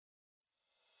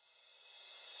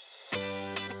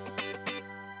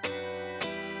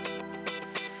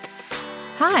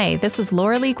Hi, this is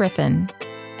Laura Lee Griffin.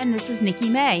 And this is Nikki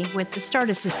May with the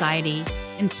Stardust Society,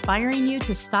 inspiring you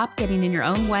to stop getting in your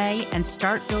own way and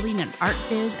start building an art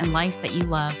biz and life that you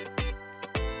love.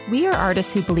 We are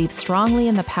artists who believe strongly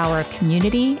in the power of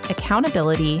community,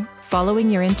 accountability,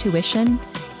 following your intuition,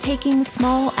 taking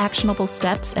small, actionable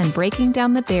steps, and breaking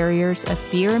down the barriers of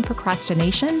fear and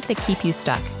procrastination that keep you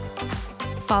stuck.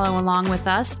 Follow along with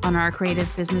us on our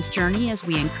creative business journey as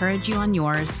we encourage you on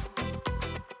yours.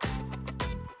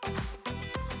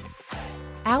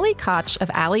 Allie Koch of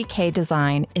Allie K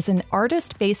Design is an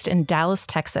artist based in Dallas,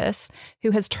 Texas,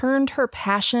 who has turned her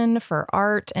passion for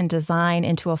art and design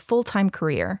into a full-time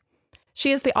career.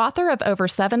 She is the author of over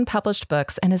 7 published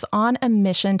books and is on a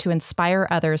mission to inspire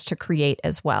others to create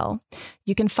as well.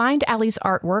 You can find Allie's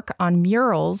artwork on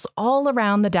murals all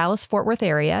around the Dallas-Fort Worth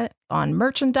area, on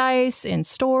merchandise, in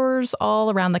stores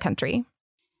all around the country.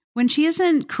 When she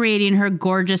isn't creating her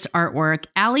gorgeous artwork,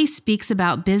 Allie speaks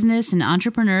about business and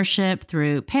entrepreneurship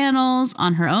through panels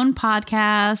on her own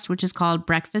podcast, which is called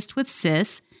Breakfast with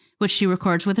Sis, which she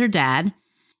records with her dad.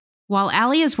 While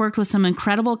Allie has worked with some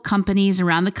incredible companies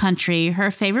around the country,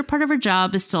 her favorite part of her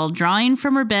job is still drawing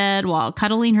from her bed while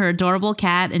cuddling her adorable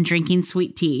cat and drinking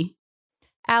sweet tea.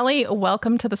 Allie,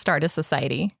 welcome to the Stardust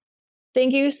Society.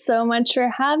 Thank you so much for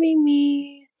having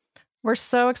me. We're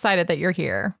so excited that you're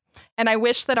here. And I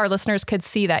wish that our listeners could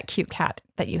see that cute cat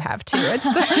that you have, too.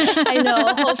 I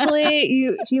know. Hopefully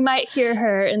you might hear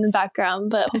her in the background,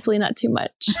 but hopefully not too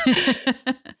much.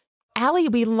 Allie,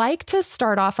 we like to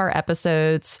start off our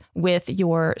episodes with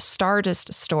your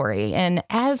Stardust story. And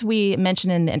as we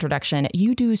mentioned in the introduction,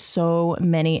 you do so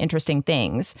many interesting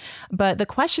things. But the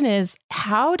question is,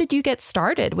 how did you get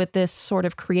started with this sort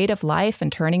of creative life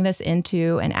and turning this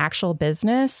into an actual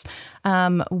business?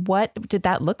 What did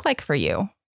that look like for you?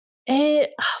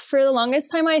 For the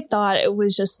longest time, I thought it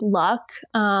was just luck.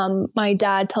 My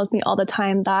dad tells me all the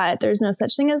time that there's no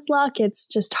such thing as luck. It's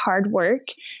just hard work.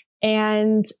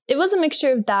 And it was a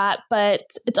mixture of that, but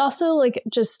it's also like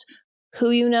just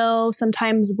who you know,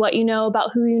 sometimes what you know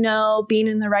about who you know, being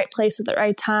in the right place at the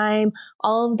right time,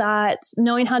 all of that,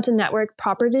 knowing how to network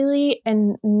properly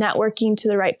and networking to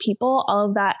the right people, all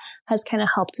of that has kind of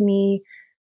helped me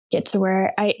get to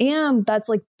where I am. That's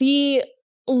like the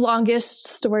longest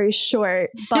story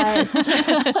short, but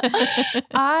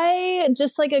I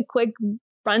just like a quick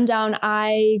rundown.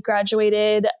 I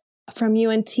graduated from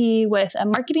UNT with a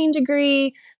marketing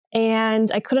degree and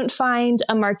I couldn't find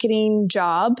a marketing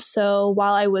job. So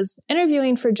while I was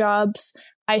interviewing for jobs,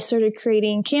 I started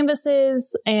creating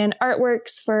canvases and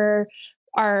artworks for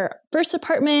our first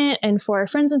apartment and for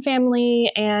friends and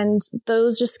family. And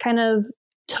those just kind of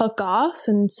took off.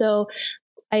 And so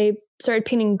I started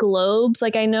painting globes.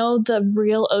 Like I know the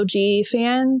real OG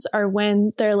fans are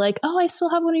when they're like, oh, I still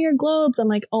have one of your globes. I'm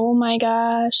like, oh my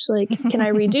gosh, like, can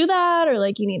I redo that? Or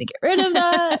like, you need to get rid of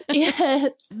that.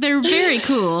 Yes. They're very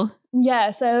cool. Yeah.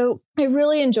 So I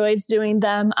really enjoyed doing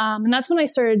them. And that's when I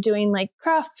started doing like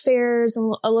craft fairs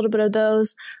and a little bit of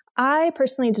those. I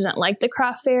personally didn't like the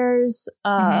craft fairs.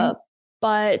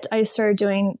 But I started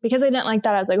doing, because I didn't like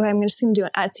that, I was like, okay, I'm just going to do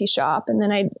an Etsy shop. And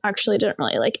then I actually didn't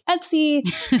really like Etsy.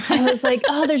 I was like,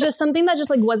 oh, there's just something that just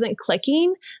like wasn't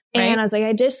clicking. And Right. I was like,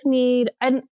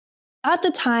 and at the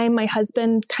time, my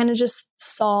husband kind of just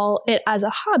saw it as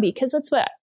a hobby because that's what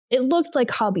it looked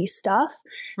like, hobby stuff.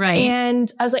 Right. And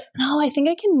I was like, no, I think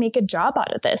I can make a job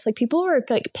out of this. Like people were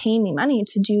like paying me money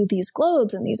to do these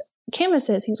globes and these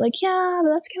canvases. He's like, yeah, but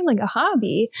that's kind of like a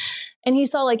hobby. And he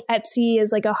saw like Etsy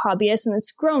as like a hobbyist and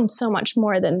it's grown so much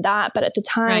more than that. But at the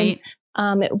time,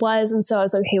 it was. And so I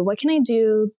was like, hey, what can I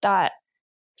do that?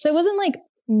 So I wasn't like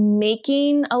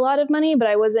making a lot of money, but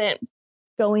I wasn't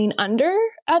going under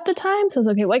at the time. So I was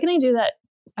like, okay, what can I do that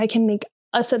I can make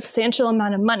a substantial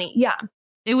amount of money? Yeah.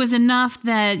 It was enough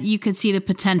that you could see the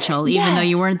potential, even though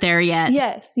you weren't there yet.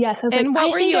 Yes. I was And like,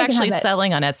 what were you actually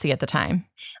selling on Etsy at the time?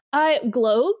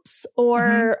 Globes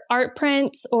or art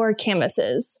prints or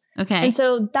canvases. Okay. And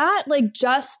so that like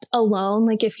just alone,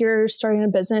 like if you're starting a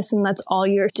business and that's all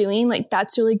you're doing, like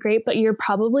that's really great, but you're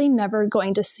probably never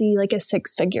going to see like a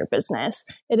 6-figure business.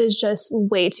 It is just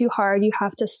way too hard. You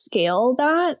have to scale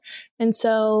that. And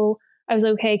so I was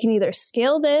like, okay, I can either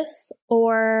scale this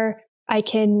or I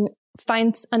can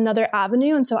find another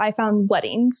avenue. And so I found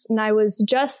weddings and I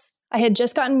had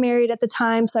just gotten married at the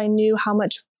time. So I knew how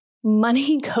much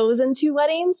money goes into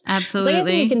weddings. Absolutely. So I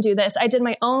think I can do this. I did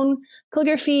my own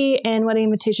calligraphy and wedding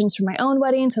invitations for my own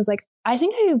wedding. So I was like, I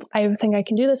think I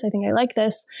can do this. I think I like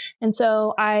this. And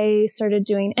so I started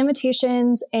doing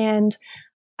invitations. And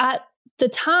at the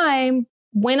time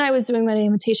when I was doing wedding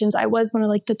invitations, I was one of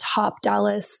like the top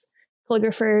Dallas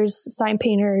calligraphers, sign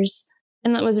painters.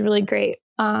 And that was really great.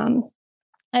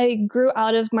 I grew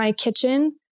out of my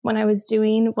kitchen when I was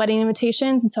doing wedding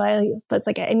invitations. And so I was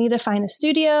like, I need to find a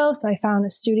studio. So I found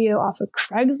a studio off of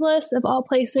Craigslist of all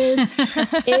places.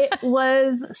 It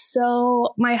was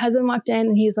so, my husband walked in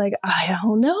and he's like, I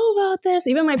don't know about this.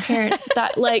 Even my parents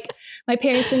thought like, my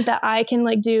parents think that I can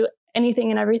like do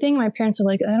anything and everything. My parents are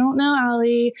like, I don't know,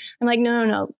 Allie. I'm like,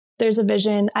 no. There's a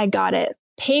vision. I got it.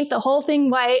 Paint the whole thing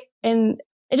white and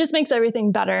it just makes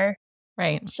everything better.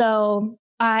 Right. So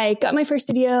I got my first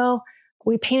studio.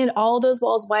 We painted all those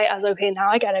walls white. I was like, okay, now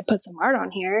I got to put some art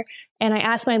on here. And I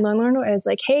asked my landlord, I was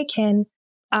like, hey, can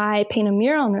I paint a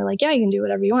mural? And they're like, yeah, you can do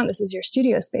whatever you want. This is your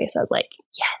studio space. I was like,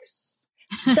 yes.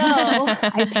 So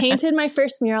I painted my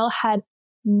first mural, had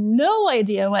no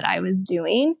idea what I was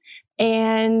doing.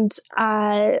 And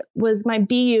was my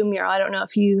BU mural. I don't know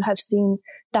if you have seen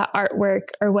that artwork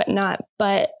or whatnot,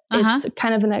 but it's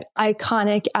kind of an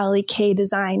iconic Allie K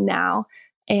design now.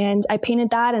 And I painted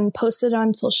that and posted it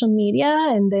on social media.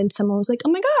 And then someone was like, oh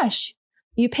my gosh,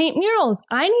 you paint murals.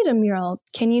 I need a mural.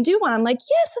 Can you do one? I'm like,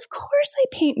 yes, of course I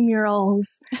paint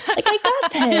murals. Like, I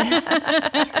got this.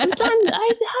 I'm done. I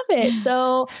have it.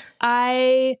 So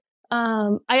I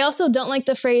also don't like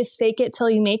the phrase fake it till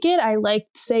you make it. I like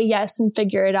say yes and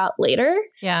figure it out later.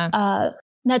 Yeah.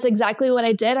 That's exactly what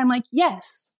I did. I'm like,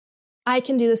 yes, I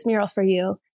can do this mural for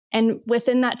you. And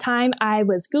within that time, I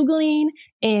was Googling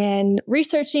and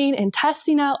researching and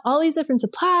testing out all these different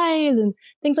supplies and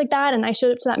things like that. And I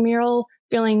showed up to that mural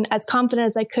feeling as confident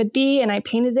as I could be. And I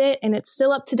painted it and it's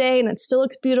still up today and it still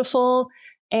looks beautiful.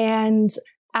 And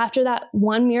after that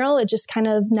one mural, it just kind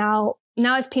of now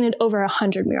I've painted over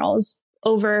 100 murals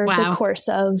over the course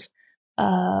of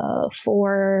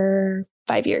 4-5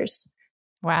 years.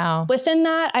 Wow. Within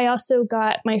that, I also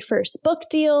got my first book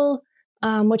deal,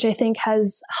 which I think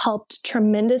has helped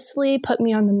tremendously put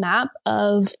me on the map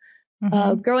of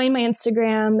growing my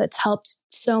Instagram. That's helped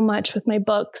so much with my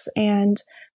books and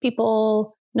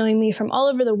people knowing me from all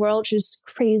over the world, which is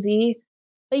crazy.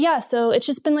 But yeah, so it's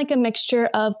just been like a mixture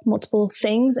of multiple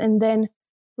things. And then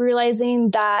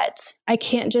realizing that I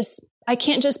can't just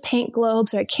paint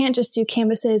globes, or I can't just do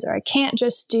canvases, or I can't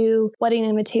just do wedding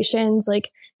invitations. Like,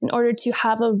 in order to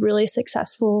have a really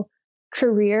successful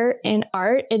career in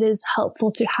art, it is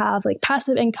helpful to have like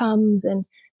passive incomes and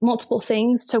multiple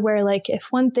things, to where like if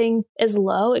one thing is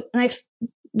low, and I've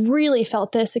really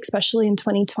felt this, especially in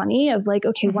 2020, of like,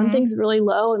 okay, one thing's really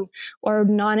low or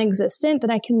non-existent,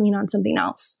 then I can lean on something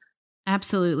else.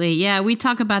 Absolutely. Yeah. We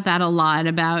talk about that a lot,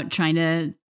 about trying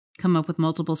to come up with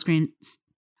multiple screens.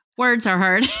 Words are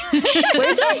hard.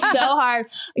 Words are so hard.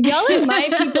 Y'all are my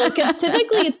people, because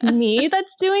typically it's me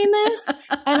that's doing this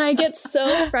and I get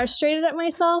so frustrated at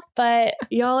myself, but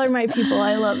y'all are my people.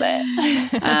 I love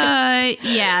it.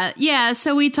 Yeah.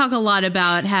 So we talk a lot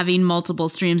about having multiple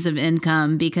streams of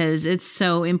income because it's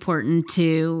so important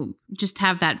to just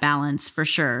have that balance, for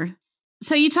sure.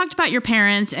 So you talked about your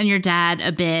parents and your dad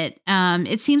a bit.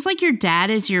 It seems like your dad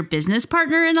is your business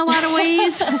partner in a lot of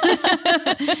ways.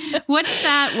 What's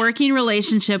that working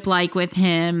relationship like with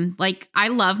him? Like, I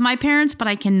love my parents, but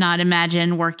I cannot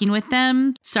imagine working with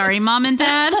them. Sorry, mom and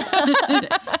dad,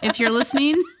 if you're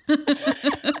listening.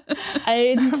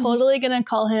 I'm totally going to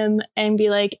call him and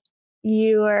be like,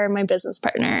 you are my business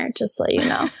partner, just so you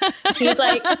know. He's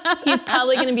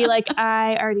probably going to be like,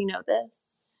 I already know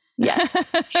this.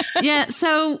 Yes. Yeah.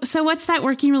 So what's that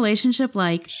working relationship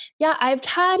like? Yeah, I've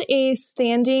had a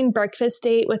standing breakfast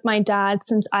date with my dad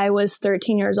since I was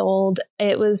 13 years old.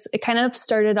 It kind of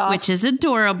started off, which is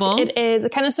adorable. It is.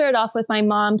 It kind of started off with my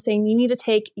mom saying, you need to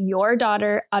take your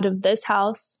daughter out of this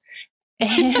house,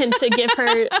 and to give her,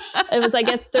 it was, I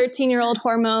guess, 13-year-old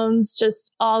hormones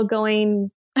just all going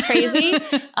crazy.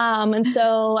 And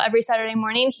so every Saturday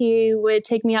morning he would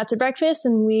take me out to breakfast,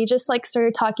 and we just like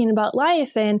started talking about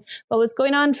life and what was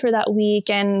going on for that week.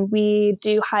 And we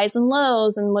do highs and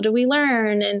lows and what did we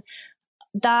learn? And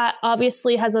that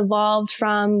obviously has evolved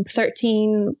from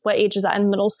 13, what age was that, in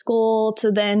middle school, to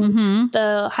then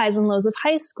the highs and lows of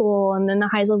high school, and then the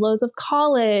highs and lows of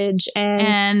college.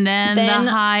 And then the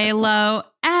high-low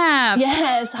app.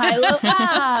 Yes, high-low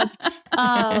app.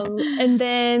 And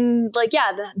then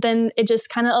then it just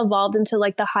kind of evolved into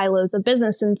like the high-lows of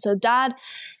business. And so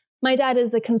my dad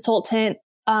is a consultant.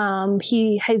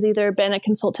 He has either been a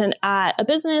consultant at a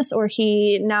business, or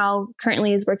he now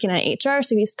currently is working at HR.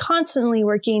 So he's constantly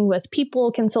working with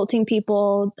people, consulting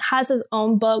people, has his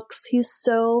own books. He's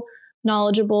so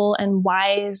knowledgeable and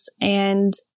wise,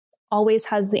 and always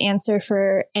has the answer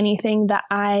for anything that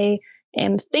I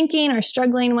am thinking or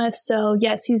struggling with. So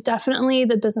yes, he's definitely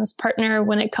the business partner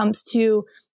when it comes to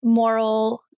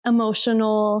moral,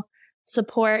 emotional,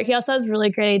 support. He also has really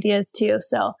great ideas too.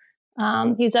 So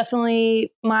he's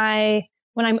definitely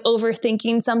when I'm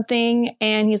overthinking something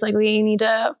and he's like, we need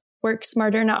to work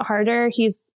smarter, not harder,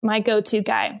 he's my go-to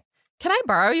guy. Can I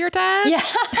borrow your dad? Yeah.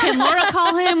 Can Laura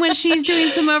call him when she's doing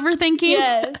some overthinking?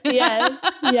 Yes.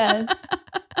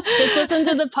 Just listen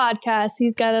to the podcast.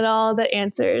 He's got it all, the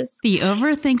answers. The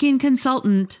overthinking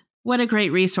consultant. What a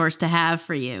great resource to have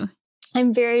for you.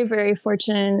 I'm very, very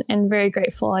fortunate and very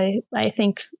grateful. I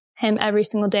thank him every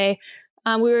single day.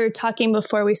 We were talking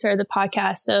before we started the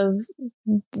podcast of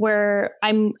where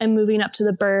I'm moving up to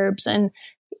the burbs, and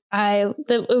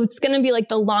it's going to be like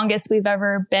the longest we've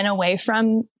ever been away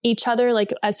from each other,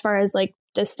 like as far as like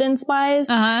distance wise.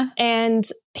 And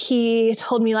he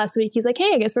told me last week, he's like,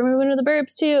 hey, I guess we're moving to the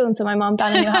burbs too. And so my mom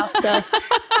found a new house. So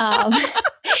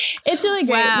it's really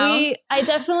great. Wow. I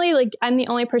definitely I'm the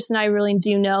only person I really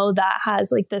do know that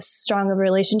has like this strong of a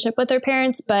relationship with their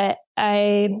parents. But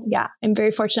I'm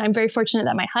very fortunate. I'm very fortunate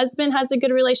that my husband has a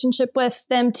good relationship with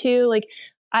them too. Like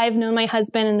I've known my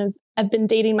husband and I've been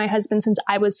dating my husband since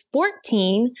I was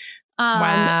 14.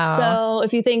 Wow. So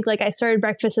if you think like I started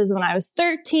Breakfasts when I was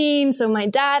 13, so my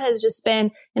dad has just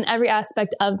been in every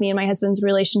aspect of me and my husband's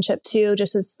relationship too,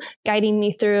 just as guiding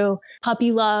me through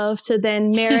puppy love to then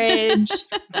marriage.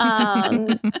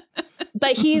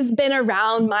 But he's been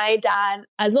around my dad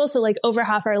as well. So like over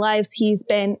half our lives, he's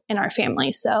been in our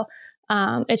family. So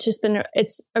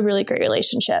it's a really great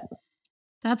relationship.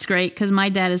 That's great, because my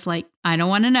dad is like, I don't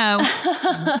want to know.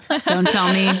 Don't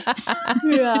tell me.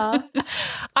 Yeah.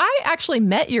 I actually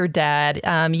met your dad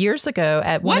years ago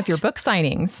at one of your book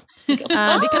signings because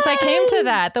I came to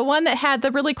that. The one that had the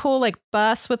really cool like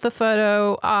bus with the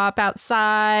photo op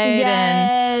outside.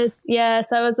 Yes.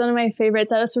 That was one of my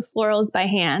favorites. That was for Florals by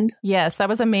Hand. Yes, that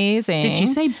was amazing. Did you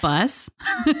say bus?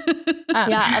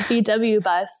 Yeah, a VW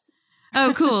bus.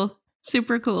 Oh, cool.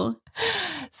 Super cool.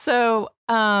 So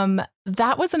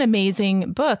that was an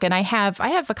amazing book. And I have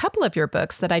a couple of your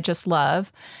books that I just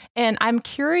love. And I'm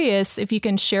curious if you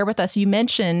can share with us, you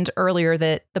mentioned earlier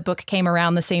that the book came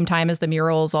around the same time as the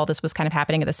murals. All this was kind of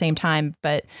happening at the same time.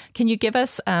 But can you give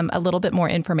us a little bit more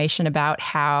information about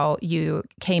how you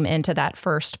came into that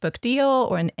first book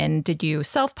deal? And did you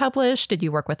self-publish? Did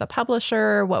you work with a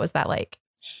publisher? What was that like?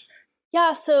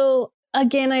 Yeah. So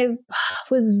again, I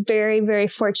was very, very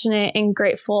fortunate and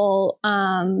grateful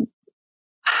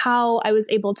how I was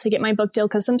able to get my book deal,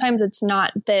 because sometimes it's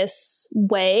not this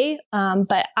way.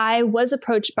 But I was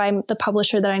approached by the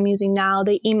publisher that I'm using now.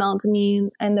 They emailed me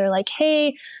and they're like,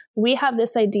 hey, we have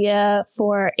this idea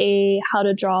for a How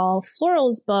to Draw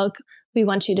Florals book. We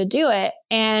want you to do it.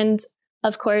 And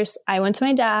of course, I went to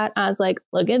my dad. I was like,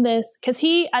 look at this. Because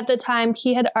at the time,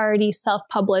 he had already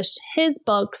self-published his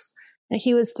books. And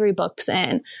he was 3 books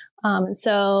in. And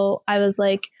so I was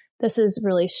like, this is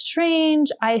really strange.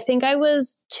 I think I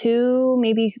was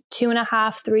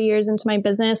 2.5, 3 years into my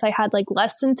business. I had like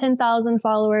less than 10,000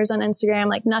 followers on Instagram,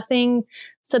 like nothing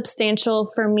substantial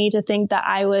for me to think that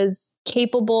I was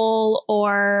capable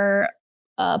or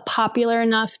popular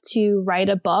enough to write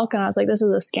a book. And I was like, this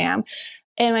is a scam.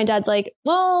 And my dad's like,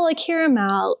 well, like, hear him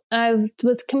out. I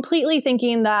was completely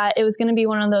thinking that it was going to be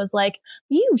one of those, like,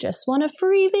 you just want a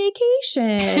free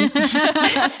vacation.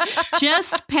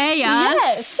 Just pay us.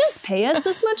 Yes, just pay us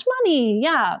this much money.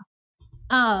 Yeah.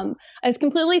 I was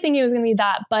completely thinking it was going to be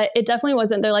that, but it definitely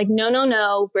wasn't. They're like,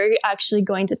 no, we're actually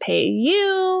going to pay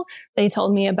you. They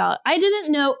told me I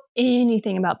didn't know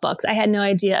anything about books. I had no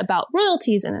idea about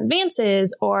royalties and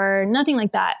advances or nothing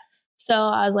like that. So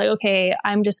I was like, okay,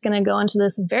 I'm just going to go into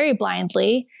this very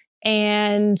blindly.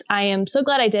 And I am so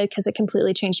glad I did, because it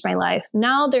completely changed my life.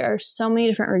 Now there are so many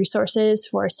different resources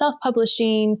for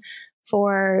self-publishing,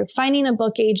 for finding a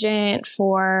book agent,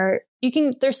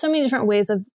 there's so many different ways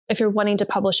of, if you're wanting to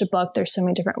publish a book, there's so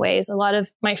many different ways. A lot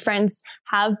of my friends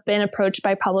have been approached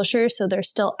by publishers, so they're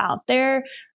still out there.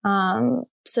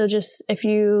 So just if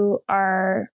you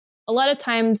are, a lot of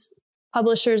times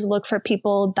publishers look for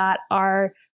people that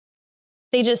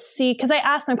they just see, because I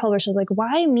asked my publishers, like,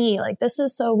 why me? Like, this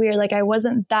is so weird. Like, I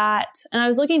wasn't that. And I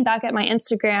was looking back at my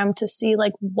Instagram to see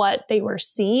like what they were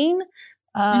seeing.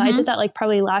 I did that like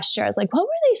probably last year. I was like, what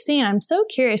were they seeing? I'm so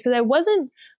curious, because I wasn't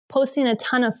posting a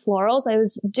ton of florals. I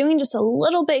was doing just a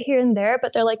little bit here and there,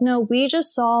 but they're like, no, we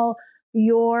just saw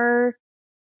your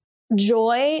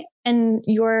joy and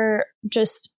your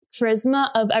just charisma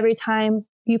of every time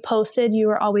you posted, you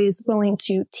were always willing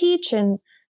to teach and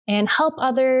help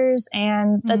others.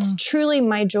 And that's truly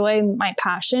my joy, my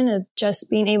passion of just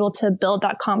being able to build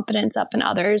that confidence up in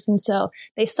others. And so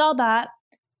they saw that.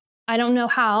 I don't know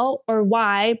how or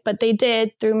why, but they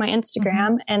did through my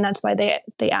Instagram. And that's why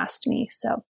they asked me.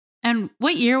 So And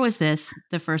what year was this,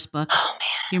 the first book? Oh, man.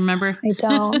 Do you remember? I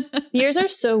don't. Years are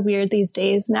so weird these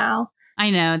days now. I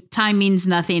know. Time means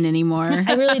nothing anymore.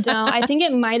 I really don't. I think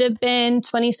it might have been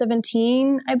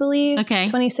 2017, I believe. Okay.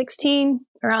 2016,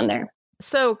 around there.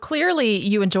 So clearly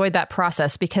you enjoyed that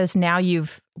process because now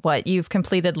you've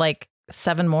completed like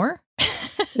 7 more?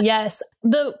 Yes.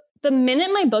 The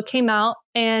minute my book came out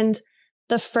and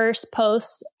the first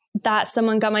post that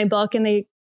someone got my book and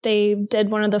they did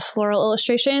one of the floral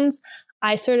illustrations,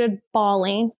 I started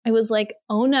bawling. I was like,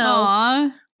 oh no,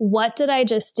 Aww. What did I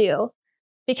just do?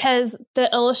 Because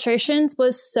the illustrations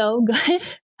was so good.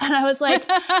 And I was like,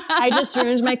 I just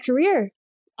ruined my career.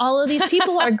 All of these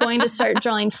people are going to start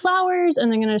drawing flowers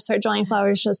and they're going to start drawing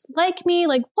flowers just like me.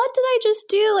 Like, what did I just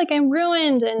do? Like, I'm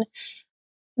ruined. And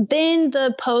then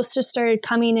the posts just started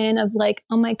coming in of like,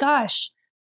 oh my gosh,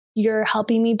 you're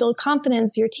helping me build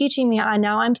confidence. You're teaching me.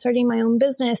 Now I'm starting my own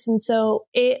business. And so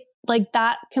it like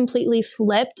that completely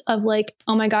flipped of like,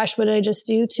 oh my gosh, what did I just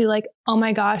do to like, oh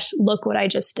my gosh, look what I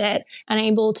just did. And I'm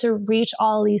able to reach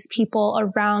all these people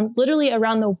literally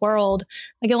around the world.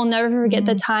 Like I will never forget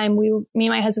the time me and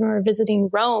my husband were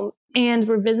visiting Rome and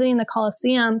we're visiting the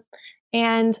Colosseum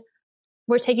and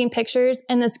we're taking pictures.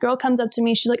 And this girl comes up to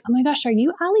me. She's like, oh my gosh, are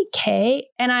you Allie Kay?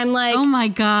 And I'm like, oh my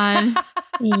God.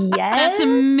 Yes. That's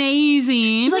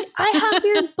amazing. She's like, I have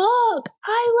your book.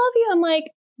 I love you. I'm like,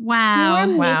 wow.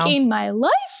 You're making my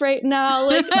life right now.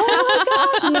 Like, oh my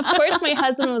gosh. And of course my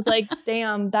husband was like,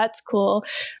 damn, that's cool.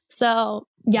 So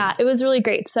yeah, it was really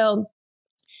great. So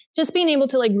just being able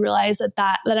to like realize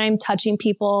that I'm touching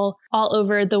people all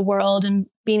over the world and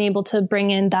being able to bring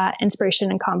in that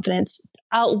inspiration and confidence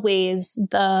outweighs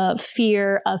the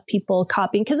fear of people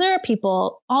copying. Because there are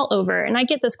people all over. And I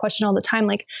get this question all the time.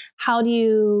 Like, how do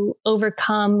you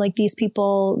overcome like these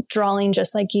people drawing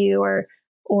just like you or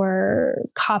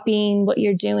copying what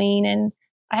you're doing? And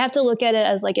I have to look at it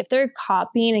as like, if they're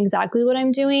copying exactly what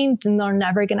I'm doing, then they're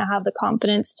never going to have the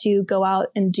confidence to go out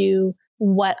and do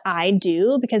what I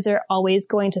do because they're always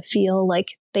going to feel like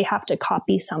they have to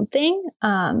copy something.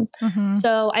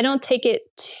 So I don't take it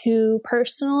too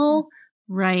personal.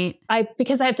 Right.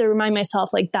 Because I have to remind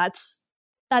myself like that's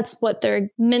what their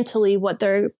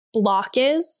block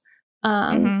is.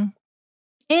 And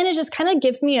it just kind of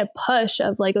gives me a push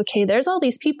of like, okay, there's all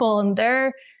these people and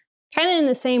they're kind of in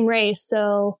the same race.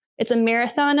 So it's a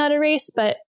marathon, not a race,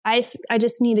 but I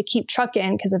just need to keep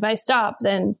trucking because if I stop,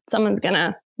 then someone's going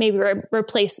to maybe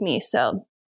replace me. So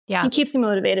yeah, it keeps me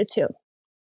motivated too.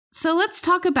 So let's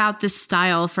talk about this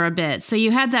style for a bit. So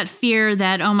you had that fear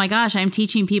that, oh my gosh, I'm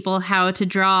teaching people how to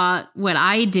draw what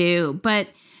I do, but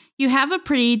you have a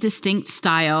pretty distinct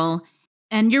style.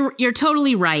 And you're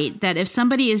totally right that if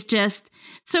somebody is just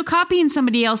so copying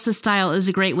somebody else's style is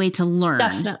a great way to learn.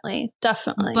 Definitely.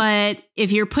 But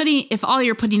if all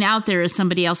you're putting out there is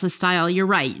somebody else's style, you're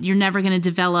right. You're never going to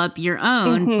develop your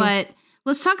own. But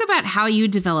let's talk about how you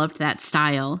developed that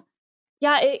style.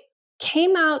 Yeah, it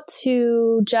came out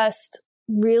to just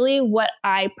really what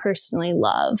I personally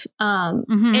love.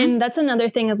 And that's another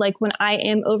thing of like when I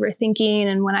am overthinking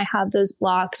and when I have those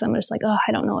blocks, I'm just like, oh,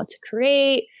 I don't know what to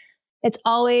create. It's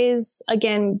always,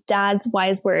 again, Dad's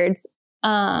wise words.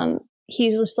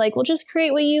 He's just like, well, just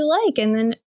create what you like. And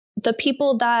then the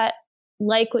people that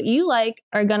like what you like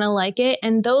are going to like it.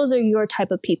 And those are your type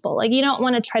of people. Like you don't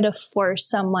want to try to force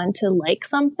someone to like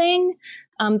something.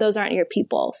 Those aren't your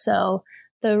people. So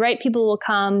the right people will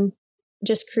come,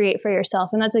 just create for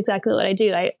yourself. And that's exactly what I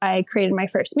do. I created my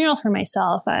first mural for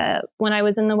myself. When I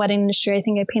was in the wedding industry, I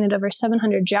think I painted over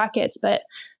 700 jackets, but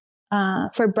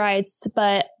for brides.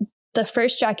 But the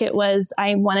first jacket was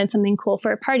I wanted something cool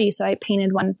for a party. So I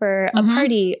painted one for a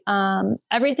party.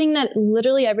 Everything that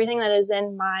is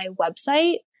in my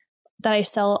website that I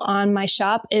sell on my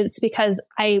shop, it's because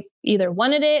I either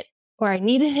wanted it or I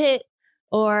needed it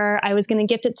or I was going to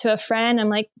gift it to a friend. I'm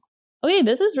like, okay,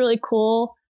 this is really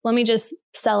cool. Let me just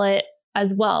sell it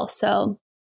as well. So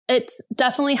it's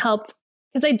definitely helped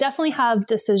because I definitely have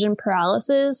decision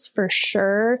paralysis for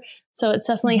sure. So it's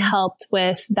definitely helped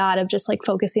with that of just like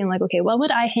focusing like, okay, what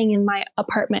would I hang in my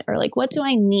apartment or like, what do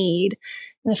I need?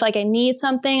 And if like I need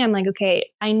something, I'm like,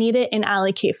 okay, I need it in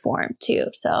Allie Kay form too.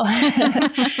 So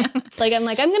like, I'm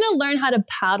going to learn how to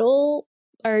paddle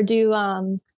or do,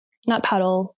 not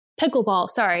paddle, pickleball.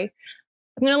 Sorry.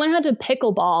 I'm going to learn how to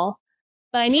pickleball,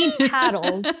 but I need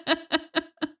paddles.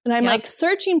 And I'm like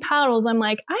searching paddles. I'm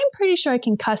like, I'm pretty sure I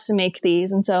can custom make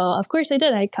these. And so of course I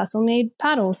did. I custom made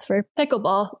paddles for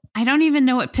pickleball. I don't even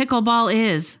know what pickleball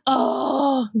is.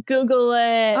 Oh, Google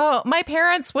it. Oh, my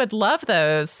parents would love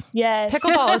those. Yes.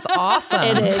 Pickleball is awesome.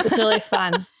 It is. It's really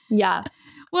fun. Yeah.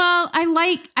 Well,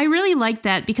 I really like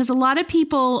that because a lot of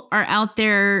people are out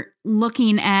there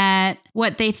looking at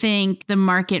what they think the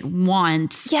market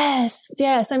wants. Yes.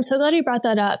 I'm so glad you brought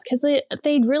that up because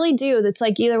they really do. It's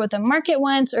like either what the market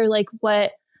wants or like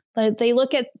what they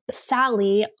look at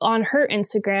Sally on her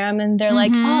Instagram and they're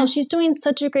like, oh, she's doing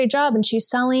such a great job and she's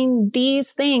selling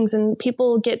these things. And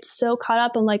people get so caught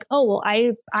up in like, oh, well,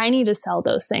 I need to sell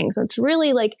those things. So it's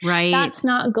really like, that's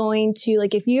not going to,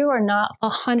 like, if you are not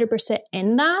 100%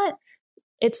 in that,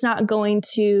 it's not going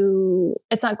to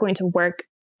work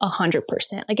 100%.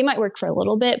 Like it might work for a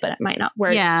little bit, but it might not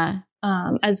work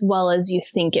as well as you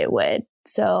think it would.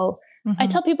 So I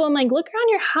tell people, I'm like, look around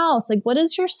your house. Like, what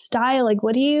is your style? Like,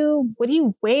 what do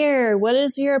you wear? What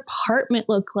does your apartment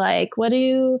look like?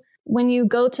 When you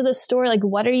go to the store, like,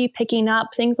 what are you picking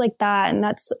up? Things like that. And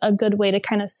that's a good way to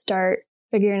kind of start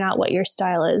figuring out what your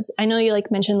style is. I know you like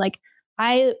mentioned, like,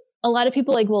 a lot of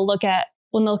people like will look at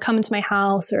when they'll come into my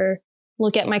house or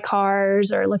look at my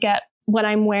cars or look at what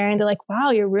I'm wearing. They're like, wow,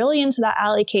 you're really into that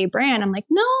Allie K brand. I'm like,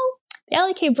 no. The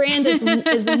Allie K brand is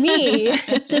me.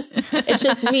 It's just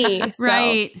me. So.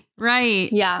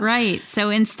 Right. Yeah. Right. So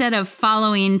instead of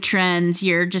following trends,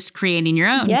 you're just creating your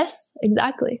own. Yes,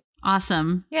 exactly.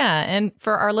 Awesome. Yeah. And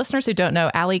for our listeners who don't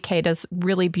know, Allie K does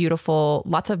really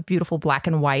lots of beautiful black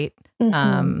and white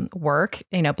work,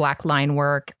 black line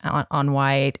work on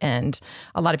white. And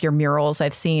a lot of your murals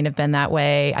I've seen have been that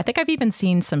way. I think I've even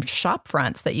seen some shop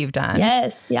fronts that you've done.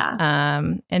 Yes. Yeah.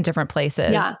 In different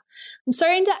places. Yeah. I'm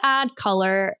starting to add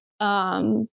color,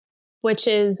 which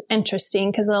is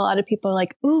interesting because a lot of people are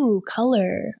like, ooh,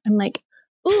 color. I'm like,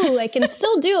 ooh, I can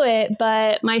still do it,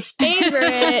 but my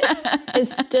favorite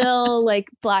is still like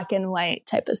black and white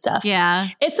type of stuff. Yeah.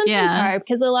 It's sometimes hard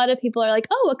because a lot of people are like,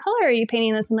 oh, what color are you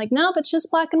painting this? I'm like, nope, it's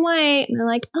just black and white. And they're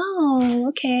like, oh,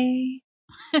 okay.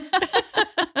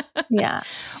 Yeah.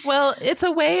 Well, it's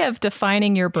a way of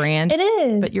defining your brand. It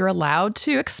is. But you're allowed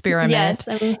to experiment. Yes.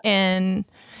 And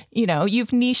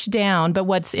you've niched down, but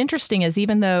what's interesting is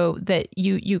even though that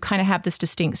you kind of have this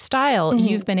distinct style,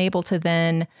 you've been able to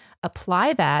then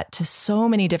apply that to so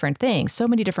many different things, so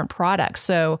many different products.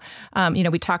 So,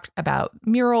 we talked about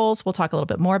murals. We'll talk a little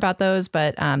bit more about those,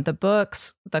 but the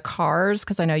books, the cars,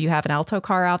 because I know you have an Alto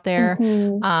car out there,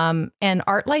 and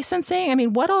art licensing. I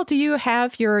mean, what all do you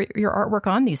have your artwork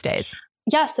on these days?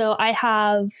 Yeah, so I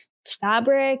have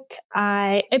fabric.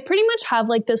 I pretty much have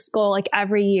like this goal like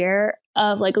every year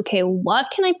of like, okay, what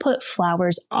can I put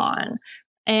flowers on?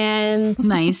 And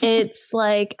nice. It's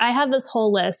like, I have this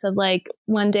whole list of like,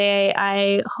 one day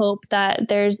I hope that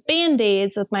there's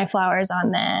Band-Aids with my flowers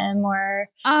on them or.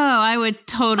 Oh, I would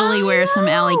totally wear some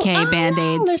Allie K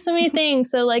Band-Aids. There's so many things.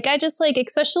 So like, I just like,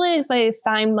 especially if I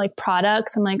find like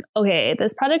products, I'm like, okay,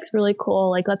 this product's really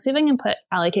cool. Like, let's see if I can put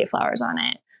Allie K flowers on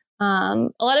it. A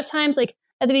lot of times, like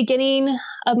at the beginning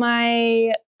of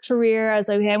my career, I was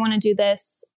like, okay, I want to do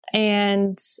this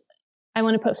and I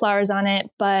want to put flowers on it,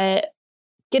 but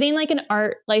getting like an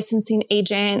art licensing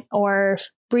agent or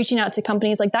reaching out to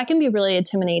companies like that can be really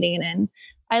intimidating. And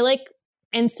I like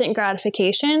instant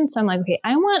gratification. So I'm like, okay,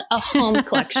 I want a home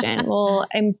collection. Well,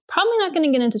 I'm probably not going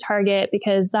to get into Target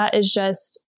because that is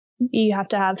just, you have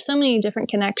to have so many different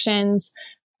connections.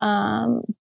 And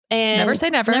never say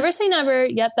never. Never say never.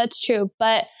 Yep, that's true.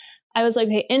 But I was like,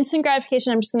 okay, instant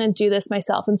gratification. I'm just going to do this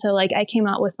myself. And so like I came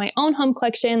out with my own home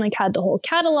collection, like had the whole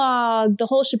catalog, the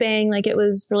whole shebang. Like it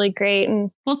was really great.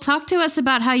 And well, talk to us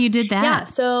about how you did that. Yeah.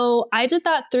 So I did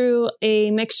that through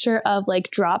a mixture of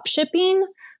like drop shipping.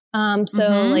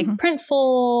 Like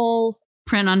Printful,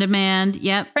 print on demand.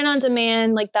 Yep. Print on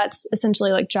demand. Like that's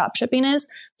essentially like drop shipping is.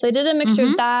 So I did a mixture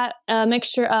of that, a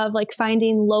mixture of like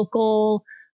finding local,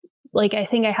 like I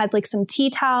think I had like some tea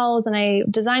towels and I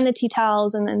designed the tea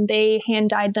towels and then they hand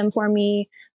dyed them for me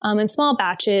in small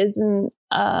batches. And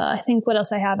I think what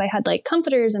else I have? I had like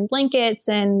comforters and blankets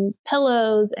and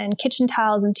pillows and kitchen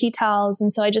towels and tea towels.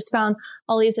 And so I just found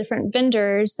all these different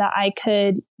vendors that I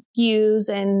could use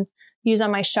on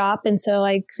my shop. And so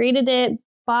I created it,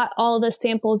 bought all of the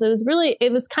samples.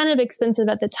 It was kind of expensive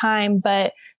at the time,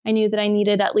 but I knew that I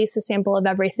needed at least a sample of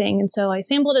everything. And so I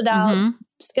sampled it out,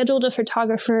 scheduled a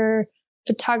photographed it,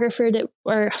 photographed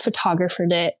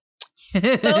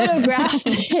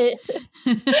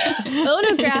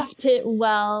it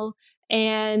well,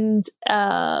 and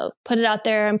put it out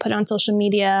there and put it on social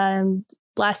media and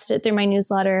blasted it through my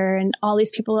newsletter. And all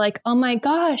these people were like, oh my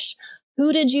gosh,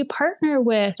 who did you partner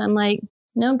with? I'm like,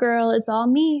 no, girl, it's all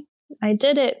me. I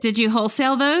did it. Did you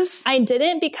wholesale those? I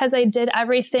didn't because I did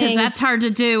everything. Because that's hard to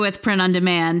do with print on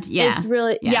demand. Yeah. It's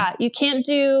really, you can't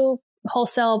do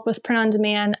wholesale with print on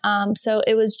demand. So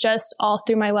it was just all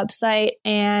through my website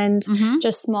and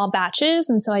just small batches.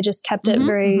 And so I just kept it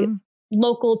very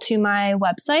local to my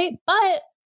website.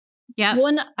 But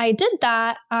when I did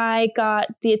that, I got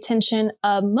the attention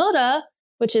of Moda,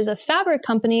 which is a fabric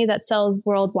company that sells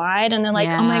worldwide. And they're like,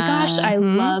 oh my gosh, I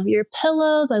love your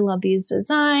pillows. I love these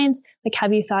designs. Like,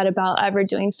 have you thought about ever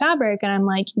doing fabric? And I'm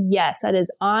like, yes, that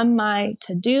is on my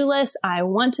to-do list. I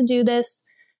want to do this.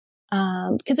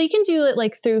 Because you can do it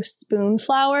like through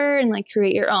Spoonflower and like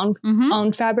create your own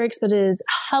fabrics, but it is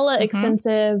hella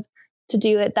expensive to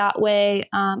do it that way.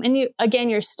 And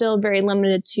you're still very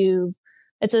limited to,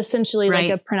 it's essentially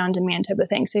like a print on demand type of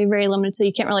thing. So you're very limited. So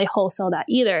you can't really wholesale that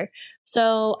either.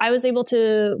 So I was able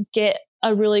to get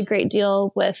a really great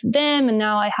deal with them. And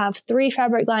now I have 3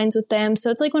 fabric lines with them.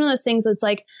 So it's like one of those things that's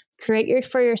like create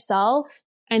for yourself.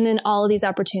 And then all of these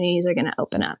opportunities are going to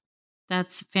open up.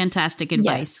 That's fantastic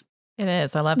advice. Yes, it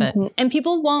is. I love it. And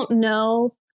people won't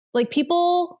know, like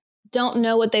people don't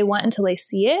know what they want until they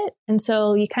see it. And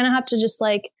so you kind of have to just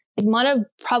like Moda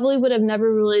probably would have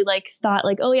never really like thought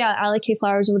like, oh yeah, Allie K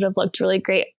Flowers would have looked really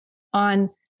great on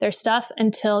their stuff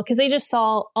because they just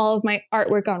saw all of my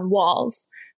artwork on walls.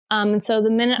 And so the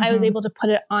minute I was able to put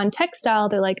it on textile,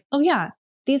 they're like, oh yeah,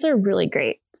 these are really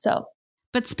great. So,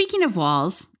 but speaking of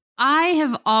walls, I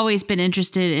have always been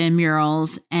interested in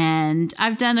murals, and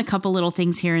I've done a couple little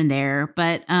things here and there,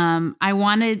 but I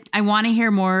want to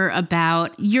hear more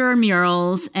about your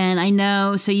murals. And I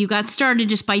know, so you got started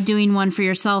just by doing one for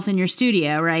yourself in your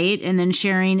studio, right? And then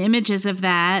sharing images of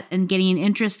that and getting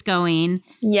interest going.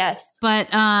 Yes. But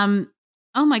oh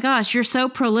my gosh, you're so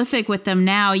prolific with them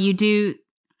now. You do,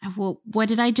 well, what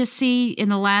did I just see in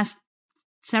the last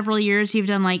several years? You've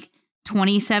done like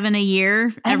 27 a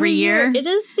year every year. It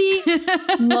is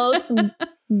the most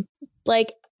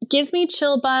like gives me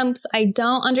chill bumps. I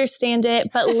don't understand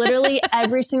it, but literally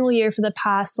every single year for the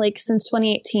past, like since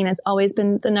 2018, it's always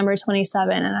been the number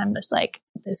 27. And I'm just like,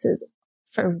 this is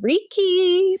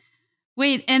freaky.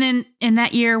 Wait, and in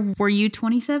that year, were you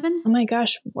 27? Oh my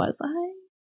gosh, was I?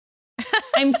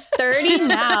 I'm 30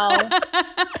 now.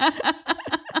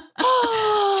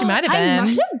 She might have been. I might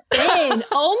have been.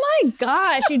 Oh my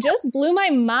gosh, you just blew my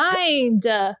mind.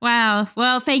 Wow.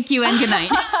 Well, thank you and good night.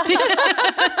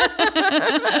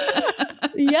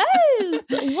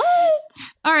 Yes. What?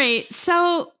 All right.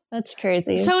 So that's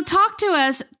crazy. So talk to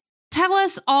us. Tell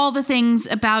us all the things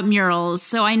about murals.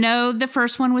 So I know the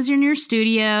first one was in your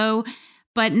studio,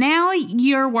 but now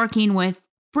you're working with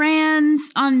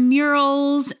brands on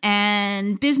murals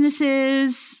and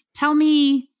businesses. Tell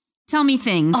me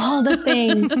things. All the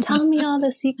things. Tell me all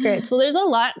the secrets. Well, there's a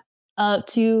lot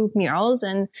to murals.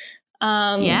 And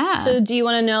so do you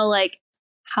want to know like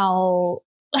how?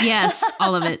 Yes,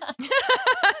 all of it.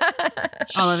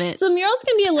 All of it. So murals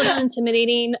can be a little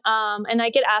intimidating. And I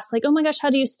get asked like, oh my gosh, how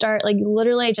do you start? Like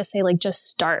literally I just say like, just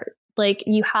start. Like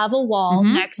you have a wall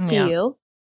next to you,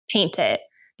 paint it.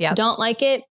 Yeah. Don't like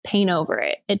it, paint over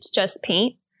it. It's just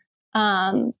paint.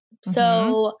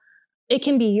 So it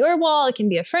can be your wall. It can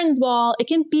be a friend's wall. It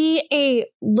can be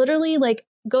literally like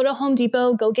go to Home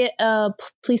Depot, go get a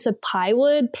piece of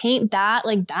plywood, paint that.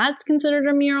 Like that's considered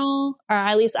a mural, or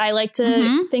at least I like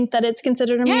to think that it's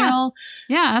considered a mural.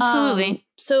 Yeah, absolutely.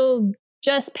 So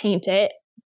just paint it.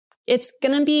 It's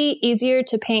going to be easier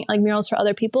to paint like murals for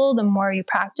other people the more you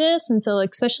practice. And so like,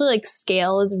 especially like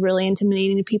scale is really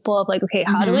intimidating to people of like, okay,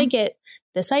 how do I get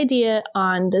this idea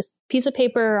on this piece of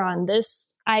paper, on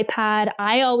this iPad?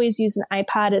 I always use an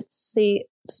iPad. It saves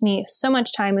me so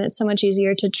much time and it's so much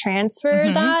easier to transfer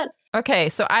that. Okay,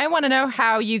 so I want to know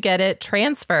how you get it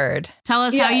transferred. Tell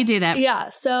us how you do that. Yeah,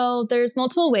 so there's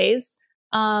multiple ways.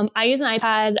 I use an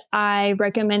iPad. I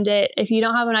recommend it. If you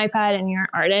don't have an iPad and you're an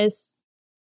artist,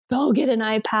 go get an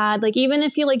iPad. Like even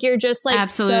if you're just like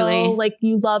so like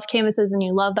you love canvases and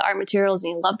you love the art materials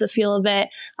and you love the feel of it.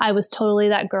 I was totally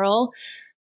that girl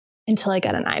until I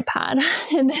got an iPad.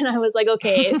 And then I was like,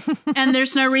 okay. And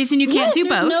there's no reason you can't do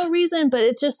both. There's no reason, but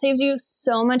it just saves you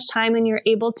so much time and you're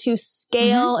able to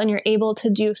scale and you're able to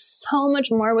do so much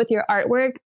more with your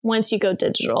artwork once you go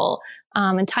digital.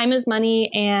 And time is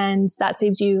money and that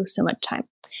saves you so much time.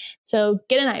 So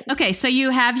get an iPad. Okay, so you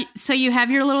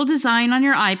have your little design on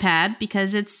your iPad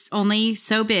because it's only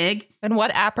so big. And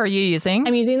what app are you using?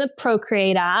 I'm using the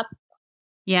Procreate app.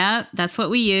 Yeah, that's what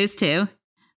we use too.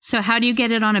 So how do you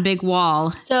get it on a big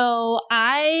wall? So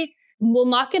I will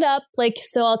mock it up.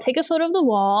 So I'll take a photo of the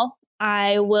wall.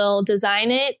 I will design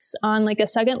it on like a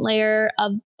second layer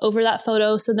over that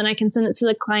photo. So then I can send it to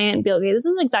the client and be like, okay, this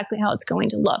is exactly how it's going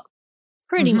to look.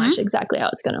 pretty much exactly how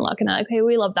it's going to look. And they're like, okay,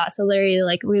 we love that. So they're either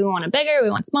like, we want it bigger, we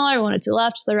want it smaller, we want it to the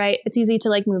left, to the right. It's easy to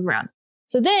like move around.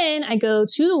 So then I go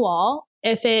to the wall.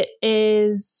 If it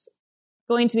is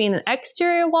going to be in an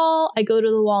exterior wall, I go to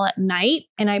the wall at night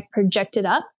and I project it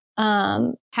up.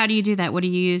 How do you do that? What do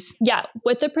you use? Yeah,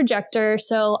 with the projector.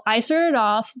 So I started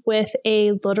off with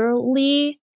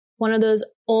literally one of those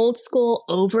old school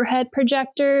overhead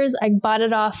projectors. I bought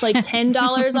it off like $10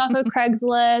 off of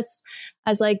Craigslist. I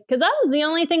was like, because that was the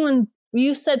only thing when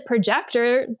you said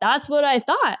projector, that's what I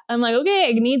thought. I'm like, okay,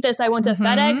 I need this. I went to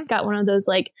FedEx, got one of those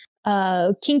like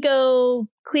Kinko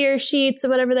clear sheets or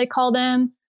whatever they call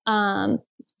them.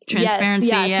 Transparency.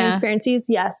 Yes, transparencies.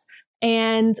 Yes.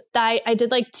 And I did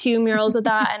like 2 murals with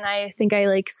that. And I think I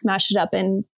like smashed it up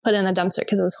and put it in the dumpster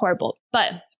because it was horrible.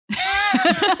 But then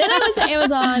I went to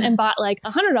Amazon and bought like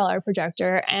 $100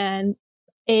 projector and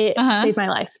it saved my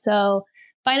life. So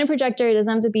buying a projector, it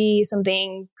doesn't have to be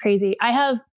something crazy. I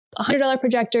have $100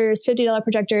 projectors, $50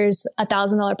 projectors,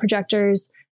 $1,000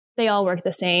 projectors. They all work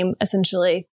the same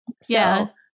essentially. So,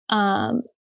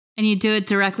 and you do it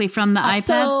directly from the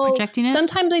iPad, projecting it?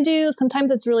 Sometimes I do.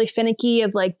 Sometimes it's really finicky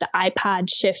of like the iPad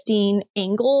shifting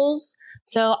angles.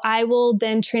 So I will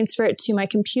then transfer it to my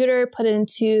computer, put it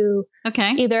into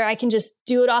either I can just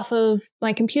do it off of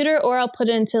my computer or I'll put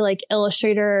it into like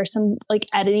Illustrator or some like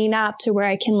editing app to where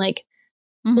I can like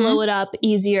blow it up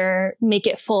easier, make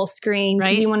it full screen.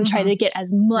 Because you want to try to get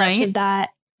as much of that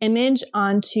image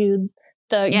onto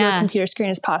your computer screen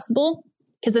as possible.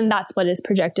 Because then that's what is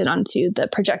projected onto the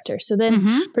projector. So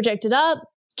then project it up,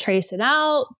 trace it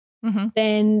out.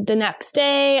 Then the next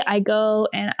day I go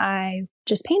and I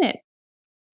just paint it.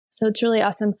 So it's really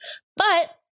awesome. But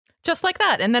just like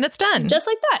that. And then it's done. Just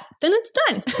like that. Then it's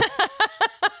done.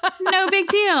 No big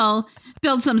deal.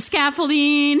 Build some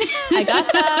scaffolding. I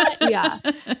got that. Yeah.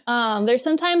 There's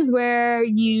sometimes where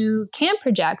you can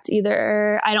project.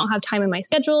 Either I don't have time in my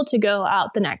schedule to go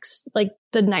out the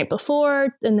night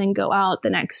before and then go out the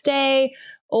next day,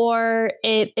 or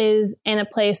it is in a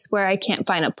place where I can't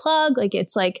find a plug. Like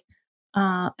it's like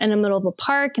in the middle of a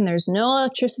park and there's no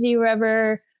electricity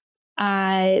wherever.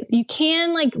 You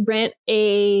can like rent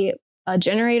a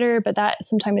generator, but that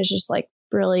sometimes is just like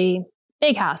really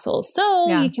big hassle.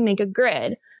 So you can make a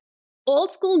grid,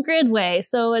 old school grid way.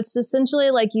 So it's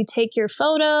essentially like you take your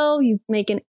photo, you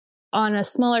make it on a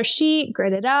smaller sheet,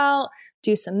 grid it out,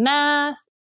 do some math,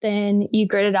 then you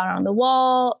grid it out on the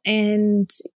wall and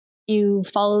you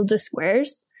follow the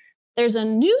squares. There's a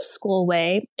new school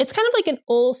way. It's kind of like an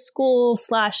old school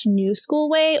 / new school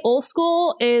way. Old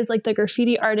school is like the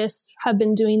graffiti artists have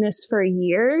been doing this for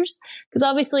years because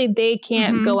obviously they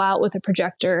can't go out with a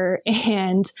projector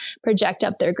and project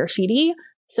up their graffiti.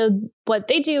 So what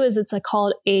they do is it's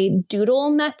called a doodle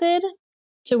method,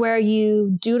 to where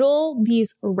you doodle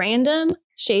these random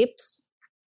shapes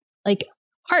like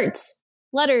hearts,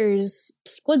 letters,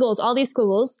 squiggles, all these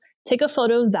squiggles. Take a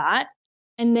photo of that.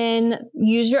 And then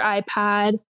use your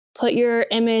iPad, put your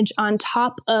image on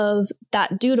top of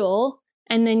that doodle.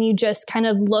 And then you just kind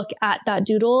of look at that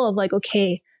doodle of like,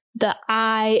 okay, the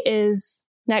I is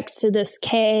next to this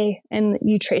K, and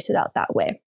you trace it out that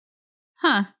way.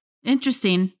 Huh.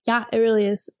 Interesting. Yeah, it really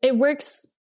is. It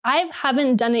works. I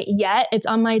haven't done it yet. It's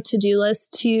on my to-do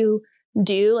list to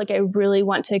do. Like I really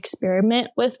want to experiment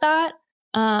with that.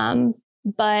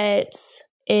 But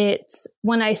it's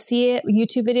when I see it,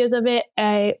 YouTube videos of it,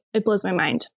 it blows my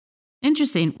mind.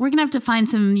 Interesting. We're gonna have to find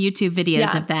some YouTube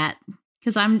videos of that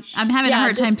because I'm having a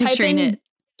hard time picturing it.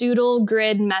 Doodle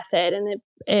grid method, and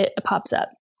it pops up.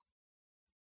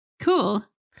 Cool.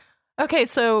 Okay,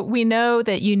 so we know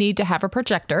that you need to have a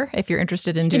projector if you're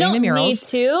interested in doing the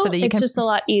murals. You don't need to. So that it's just a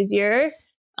lot easier.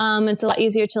 It's a lot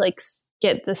easier to like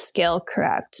get the scale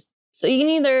correct. So you can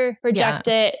either project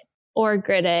it or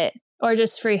grid it or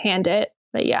just freehand it.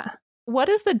 But yeah. What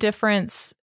is the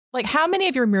difference? Like how many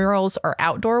of your murals are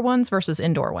outdoor ones versus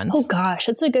indoor ones? Oh gosh,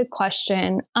 that's a good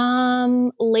question.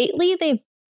 Lately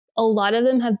a lot of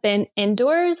them have been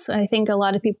indoors. I think a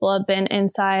lot of people have been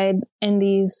inside in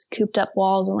these cooped up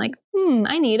walls and like,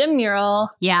 I need a mural.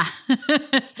 Yeah.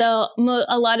 So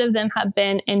a lot of them have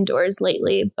been indoors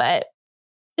lately, but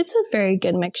it's a very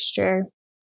good mixture.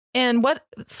 And what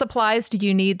supplies do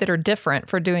you need that are different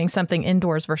for doing something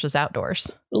indoors versus outdoors?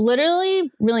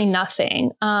 Literally, really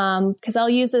nothing. Because I'll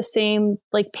use the same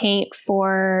like paint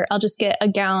I'll just get a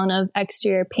gallon of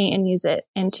exterior paint and use it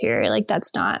interior. Like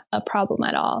that's not a problem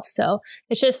at all. So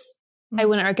it's just, I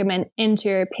wouldn't recommend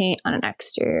interior paint on an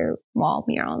exterior wall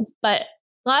mural. But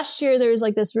last year there was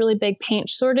like this really big paint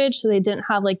shortage. So they didn't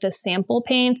have like the sample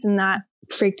paints, and that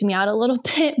freaked me out a little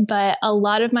bit. But a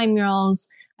lot of my murals,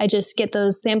 I just get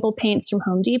those sample paints from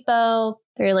Home Depot,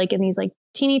 They're like in these like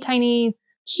teeny tiny,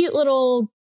 cute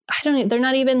little, I don't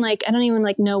even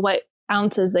like know what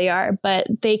ounces they are, but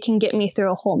they can get me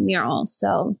through a whole mural.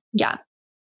 So yeah.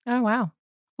 Oh, wow.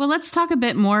 Well, let's talk a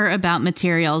bit more about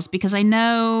materials, because I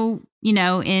know,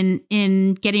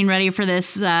 in getting ready for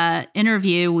this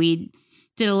interview, we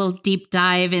did a little deep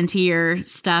dive into your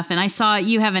stuff, and I saw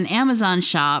you have an Amazon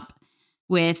shop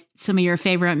with some of your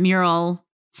favorite mural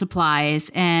supplies.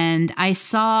 And I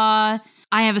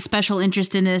have a special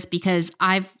interest in this because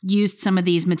I've used some of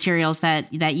these materials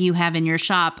that you have in your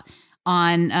shop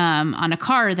on a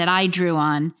car that I drew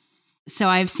on. So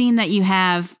I've seen that you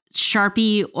have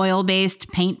Sharpie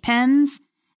oil-based paint pens,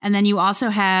 and then you also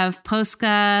have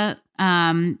Posca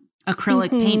acrylic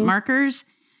paint markers.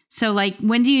 So like,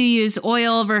 when do you use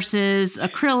oil versus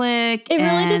acrylic? It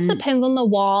really just depends on the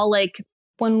wall. Like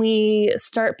when we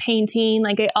start painting,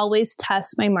 like I always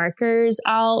test my markers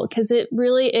out, because it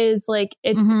really is like,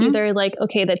 it's either like,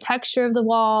 okay, the texture of the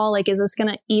wall, like, is this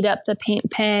going to eat up the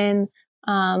paint pen?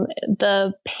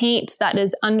 The paint that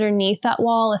is underneath that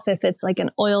wall, if it's like an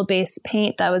oil-based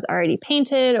paint that was already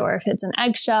painted, or if it's an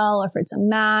eggshell, or if it's a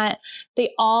matte,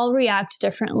 they all react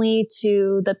differently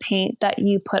to the paint that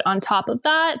you put on top of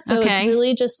that. So it's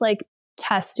really just like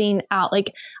testing out.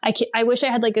 Like I wish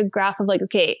I had like a graph of like,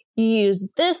 okay, you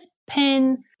use this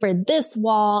pen for this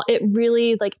wall. It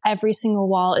really, like, every single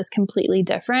wall is completely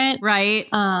different. Right.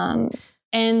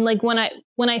 And like when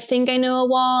I think I know a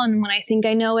wall, and when I think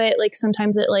I know it, like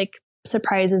sometimes it like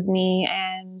surprises me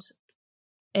and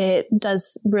it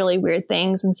does really weird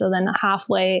things. And so then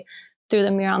halfway through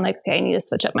the mural, I'm like, okay, I need to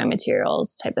switch up my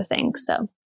materials, type of thing.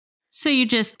 So you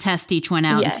just test each one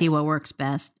out and see what works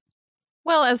best.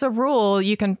 Well, as a rule,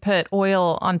 you can put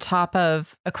oil on top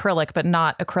of acrylic, but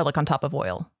not acrylic on top of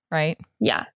oil, right?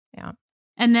 Yeah. Yeah.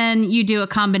 And then you do a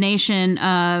combination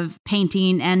of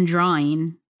painting and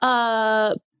drawing.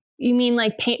 You mean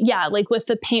like paint? Yeah, like with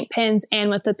the paint pens and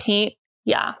with the paint.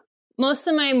 Yeah. Most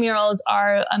of my murals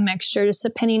are a mixture, just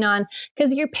depending on,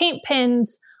 because your paint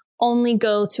pens only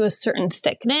go to a certain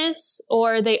thickness,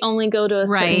 or they only go to a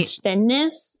certain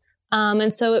thinness.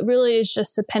 And so it really is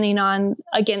just depending on,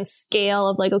 again, scale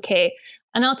of like, okay,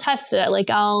 and I'll test it.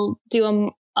 Like I'll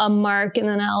do a mark, and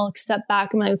then I'll step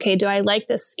back. I'm like, okay, do I like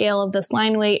this scale of this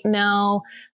line weight? No.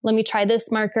 Let me try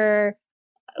this marker.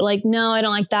 Like, no, I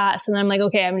don't like that. So then I'm like,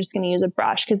 okay, I'm just going to use a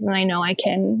brush, because then I know I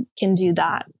can do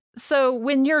that. So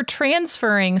when you're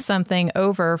transferring something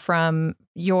over from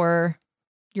your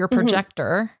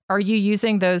projector, are you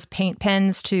using those paint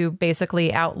pens to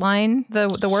basically outline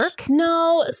the work?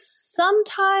 No,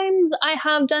 sometimes I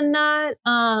have done that.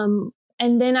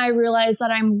 And then I realize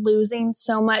that I'm losing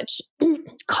so much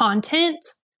content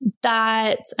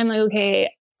that I'm like, okay,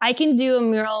 I can do a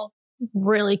mural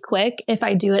really quick if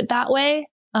I do it that way.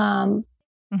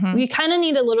 You kind of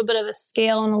need a little bit of a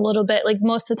scale, and a little bit, like,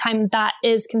 most of the time that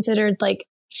is considered like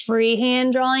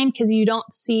freehand drawing, because you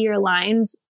don't see your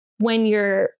lines when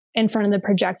you're in front of the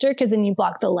projector, because then you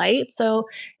block the light. So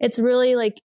it's really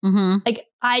like, like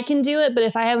I can do it, but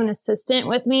if I have an assistant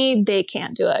with me, they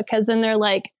can't do it, because then they're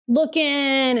like looking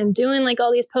and doing like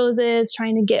all these poses,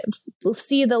 trying to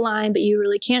see the line, but you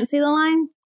really can't see the line.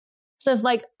 So if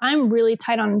like I'm really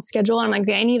tight on schedule and I'm like,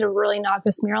 okay, I need to really knock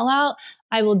this mural out,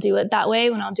 I will do it that way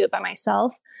when I'll do it by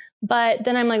myself. But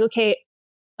then I'm like, okay,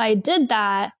 I did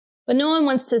that, but no one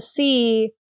wants to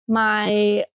see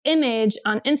my image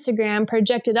on Instagram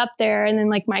projected up there, and then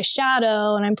like my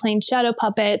shadow, and I'm playing shadow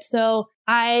puppet. So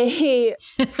I,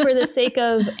 for the sake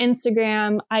of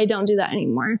Instagram, I don't do that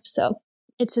anymore. So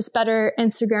it's just better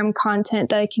Instagram content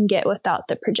that I can get without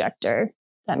the projector.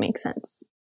 If that makes sense.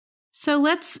 So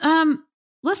let's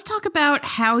talk about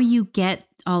how you get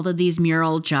all of these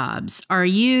mural jobs. Are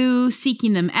you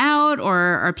seeking them out, or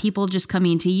are people just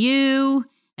coming to you?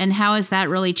 And how has that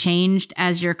really changed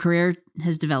as your career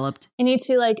has developed? I need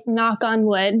to like knock on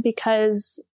wood,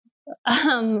 because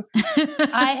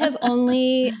I have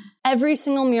only, every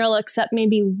single mural except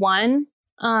maybe one,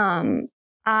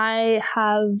 I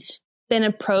have been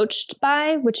approached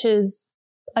by, which is,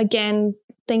 again,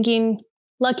 thinking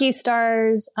lucky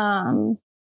stars,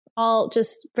 all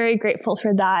just very grateful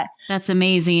for that. That's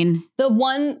amazing. The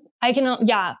one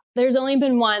there's only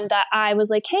been one that I was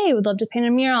like, hey, would love to paint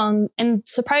a mural. And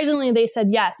surprisingly, they said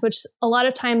yes, which a lot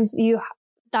of times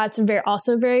that's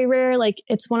also very rare. Like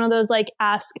it's one of those, like,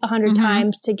 ask 100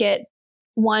 times to get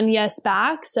one yes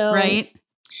back. So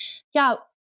yeah,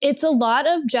 it's a lot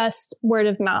of just word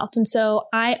of mouth. And so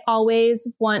I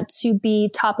always want to be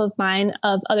top of mind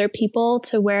of other people,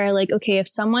 to where like, okay, if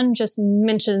someone just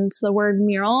mentions the word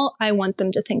mural, I want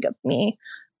them to think of me.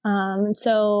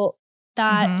 So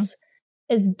that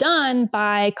is done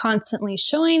by constantly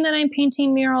showing that I'm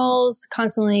painting murals,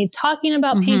 constantly talking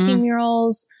about painting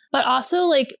murals, but also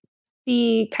like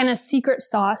the kind of secret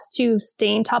sauce to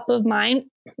staying top of mind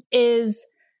is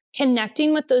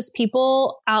connecting with those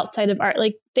people outside of art.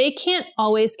 Like they can't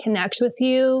always connect with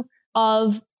you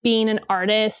of being an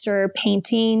artist or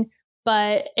painting,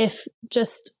 but if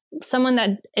just someone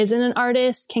that isn't an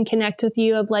artist can connect with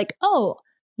you of like, oh,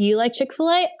 you like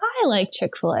Chick-fil-A? I like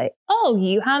Chick-fil-A. Oh,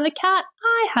 you have a cat?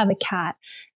 I have a cat.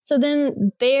 So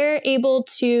then they're able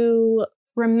to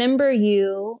remember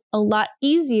you a lot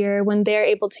easier when they're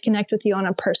able to connect with you on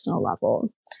a personal level.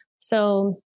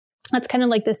 So that's kind of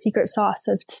like the secret sauce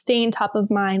of staying top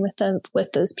of mind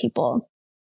with those people.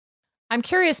 I'm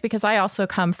curious because I also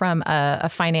come from a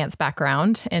finance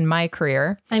background in my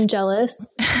career. I'm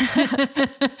jealous.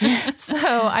 So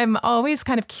I'm always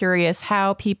kind of curious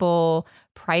how people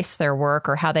price their work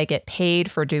or how they get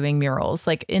paid for doing murals.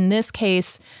 Like in this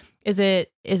case, is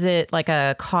it like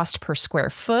a cost per square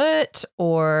foot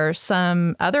or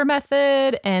some other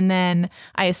method? And then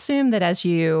I assume that as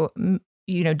you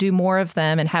do more of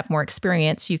them and have more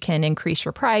experience, you can increase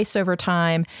your price over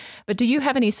time. But do you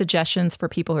have any suggestions for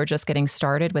people who are just getting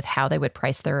started with how they would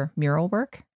price their mural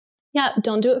work? Yeah,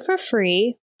 don't do it for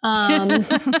free.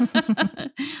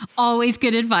 Always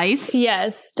good advice.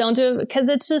 Yes, don't do it because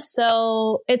it's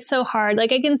so hard.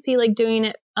 Like I can see like doing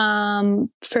it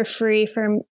for free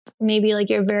for maybe like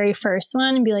your very first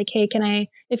one and be like, hey,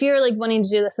 if you're like wanting to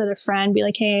do this with a friend, be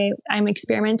like, hey, I'm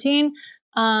experimenting.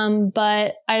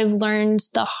 But I've learned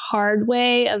the hard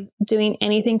way of doing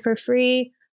anything for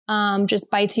free,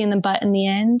 just bites you in the butt in the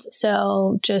end.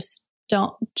 So just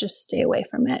stay away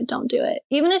from it. Don't do it.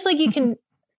 Even if like you can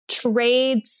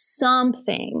trade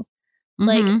something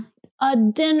like a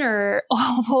dinner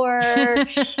or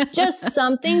just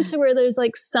something to where there's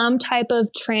like some type of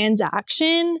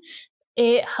transaction,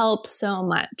 it helps so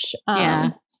much.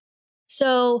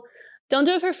 So don't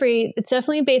do it for free. It's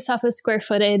definitely based off of square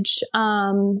footage.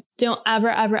 Don't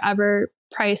ever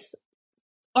price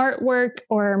artwork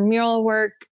or mural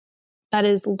work that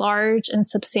is large and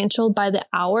substantial by the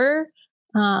hour,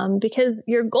 because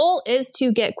your goal is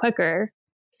to get quicker.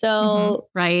 So,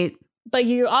 right. But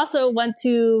you also want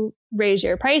to raise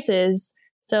your prices.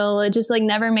 So it just like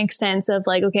never makes sense of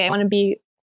like, okay, I want to be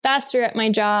faster at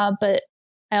my job, but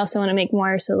I also want to make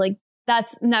more. So like,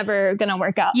 that's never going to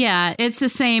work out. Yeah, it's the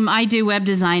same. I do web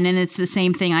design and it's the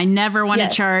same thing. I never want to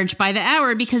charge by the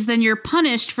hour because then you're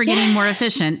punished for getting more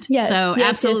efficient.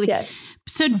 Absolutely. Yes.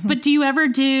 So, but do you ever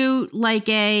do like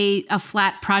a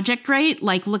flat project rate?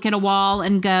 Like look at a wall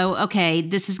and go, okay,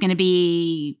 this is going to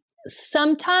be...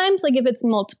 Sometimes like if it's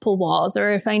multiple walls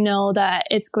or if I know that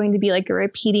it's going to be like a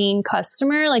repeating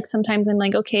customer, like sometimes I'm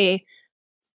like, okay,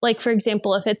 like for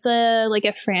example, if it's a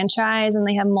franchise and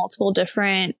they have multiple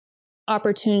different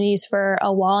opportunities for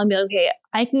a wall and be like, okay,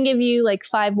 I can give you like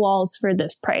 5 walls for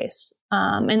this price.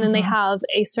 And then they have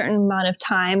a certain amount of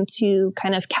time to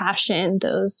kind of cash in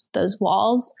those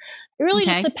walls. It really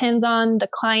just depends on the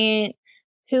client,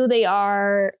 who they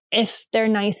are, if they're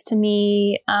nice to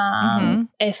me,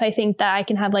 if I think that I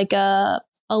can have like a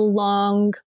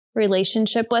long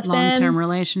relationship with them. Long-term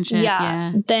relationship.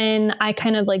 Yeah. Then I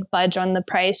kind of like budge on the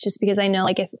price just because I know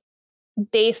like if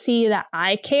they see that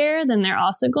I care, then they're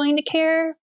also going to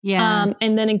care. Yeah.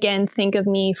 And then again, think of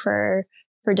me for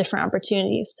different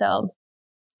opportunities. So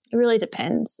it really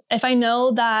depends. If I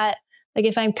know that, like,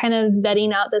 if I'm kind of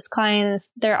vetting out this client, if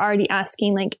they're already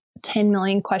asking like 10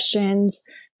 million questions,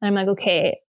 and I'm like,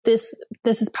 okay, this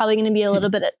is probably going to be a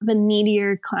little bit of a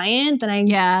needier client, then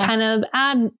I kind of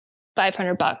add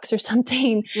 $500 or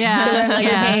something. Yeah. So I'm like,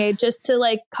 okay, just to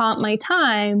like comp my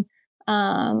time,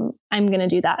 I'm going to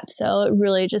do that. So it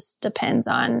really just depends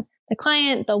on the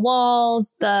client, the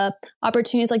walls, the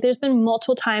opportunities. Like there's been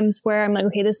multiple times where I'm like,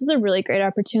 okay, this is a really great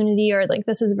opportunity, or like,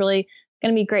 this is really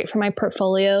going to be great for my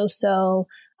portfolio. So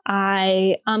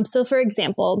so for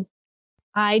example,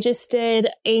 I just did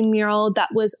a mural that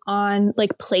was on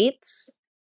like plates,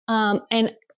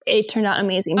 and it turned out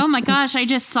amazing. Oh my gosh, I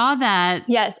just saw that.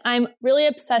 Yes, I'm really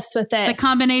obsessed with it. The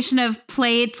combination of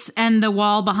plates and the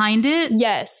wall behind it?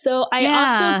 Yes. So I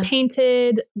also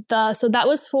painted so that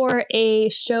was for a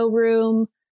showroom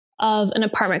of an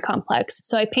apartment complex.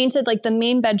 So I painted like the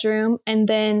main bedroom, and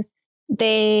then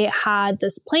they had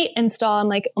this plate installed. I'm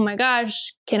like, oh my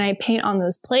gosh, can I paint on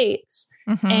those plates?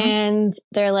 And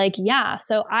they're like, yeah.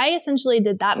 So I essentially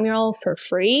did that mural for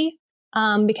free,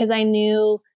 because I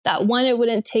knew that 1, it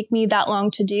wouldn't take me that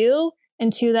long to do,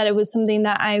 and 2, that it was something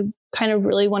that I kind of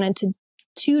really wanted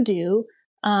to do.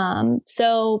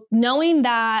 So knowing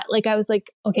that, like, I was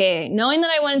like, okay, knowing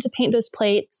that I wanted to paint those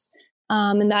plates,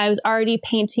 and that I was already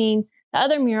painting the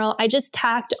other mural. I just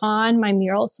tacked on my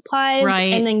mural supplies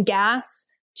and then gas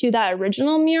to that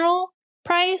original mural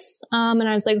price. And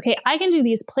I was like, okay, I can do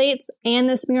these plates and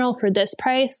this mural for this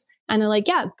price. And they're like,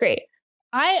 yeah, great.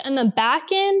 I, on the back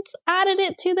end, added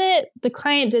it to the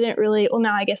client didn't really, well,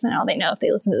 now I guess now they know if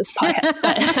they listen to this podcast,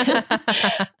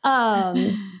 but,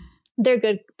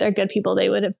 they're good people. They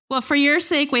would have. Well, for your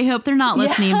sake, we hope they're not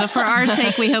listening, but for our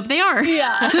sake, we hope they are.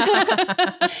 Yeah.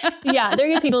 Yeah. They're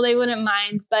good people. They wouldn't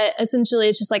mind, but essentially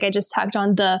it's just like, I just tacked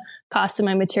on the cost of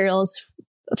my materials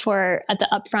for at the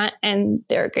upfront and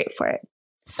they're great for it.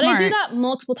 Smart. But I do that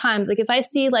multiple times. Like if I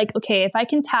see like, okay, if I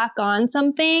can tack on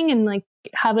something and like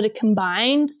have it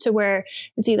combined to where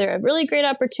it's either a really great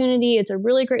opportunity, it's a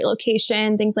really great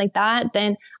location, things like that,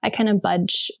 then I kind of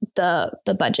budge the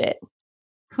budget.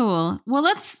 Cool. Well,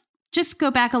 let's just go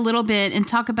back a little bit and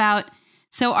talk about,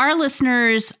 so our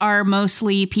listeners are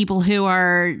mostly people who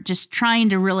are just trying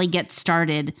to really get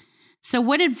started. So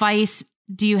what advice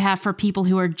do you have for people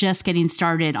who are just getting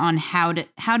started on how to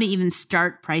even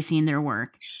start pricing their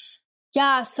work?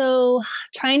 Yeah. So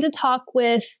trying to talk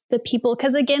with the people,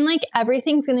 because again, like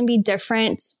everything's going to be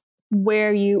different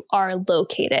where you are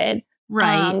located.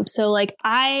 Right. So like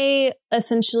I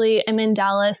essentially am in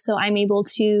Dallas, so I'm able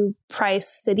to price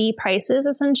city prices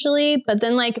essentially, but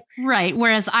then like. Right.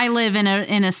 Whereas I live in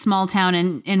a small town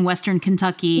in Western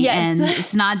Kentucky and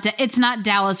it's not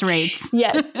Dallas rates.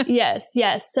 Yes.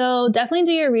 Yes. So definitely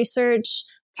do your research,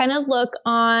 kind of look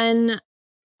on.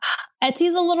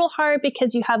 Etsy's a little hard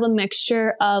because you have a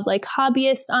mixture of like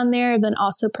hobbyists on there, then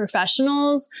also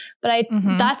professionals. But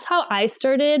that's how I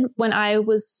started when I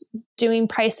was doing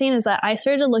pricing, is that I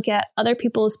started to look at other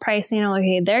people's pricing. I'm like,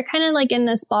 okay, they're kind of like in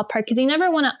this ballpark, because you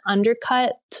never want to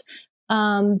undercut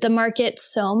the market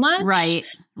so much.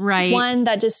 Right. One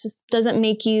that just doesn't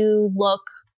make you look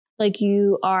like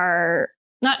you are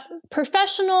not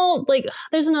professional. Like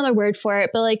there's another word for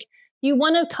it, but like you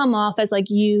want to come off as like,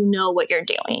 you know what you're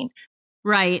doing.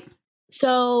 Right.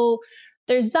 So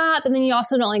there's that, but then you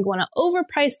also don't like want to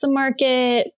overprice the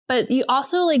market, but you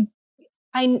also like,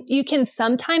 you can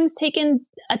sometimes take in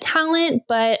a talent,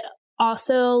 but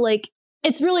also like,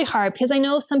 it's really hard because I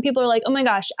know some people are like, oh my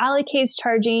gosh, Allie K is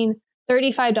charging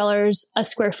 $35 a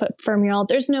square foot for a mural.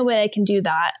 There's no way I can do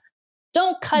that.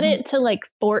 Don't cut it to like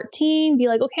 14, be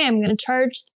like, okay, I'm going to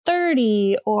charge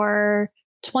 30 or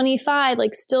 25,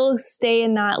 like still stay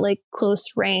in that like close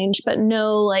range, but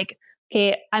know like,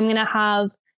 okay, I'm going to have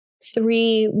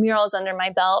 3 murals under my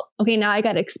belt. Okay, now I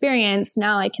got experience.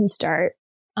 Now I can start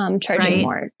charging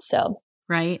more. So,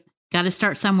 right. Got to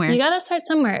start somewhere. You got to start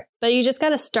somewhere, but you just got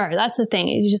to start. That's the thing.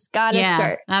 You just got to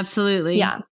start. Absolutely.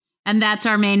 Yeah. And that's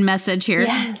our main message here.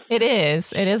 Yes. It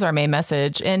is our main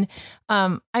message. And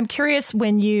I'm curious,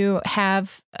 when you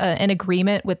have an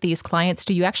agreement with these clients,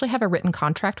 do you actually have a written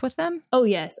contract with them? Oh,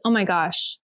 yes. Oh, my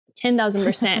gosh.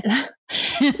 10,000%.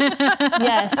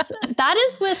 Yes. That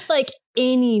is with like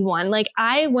anyone. Like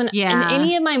in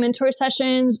any of my mentor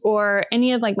sessions or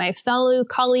any of like my fellow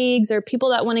colleagues or people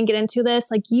that want to get into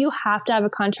this, like you have to have a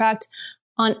contract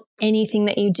on anything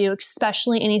that you do,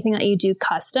 especially anything that you do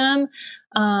custom.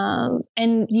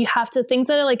 And you have to, things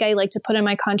that I like to put in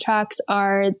my contracts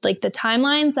are like the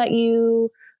timelines that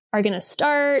you are going to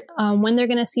start, when they're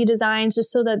going to see designs, just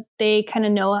so that they kind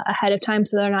of know ahead of time.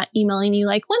 So they're not emailing you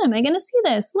like, when am I going to see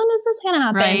this? When is this going to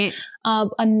happen? Right.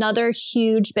 Another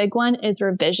huge big one is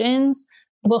revisions.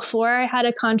 Before I had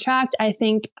a contract, I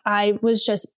think I was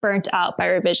just burnt out by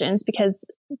revisions because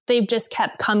they've just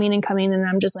kept coming and coming. And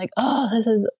I'm just like, oh, this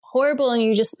is horrible. And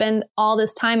you just spend all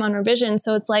this time on revisions.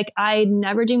 So it's like, I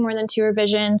never do more than 2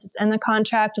 revisions. It's in the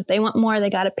contract. If they want more, they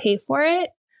got to pay for it.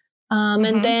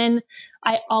 And then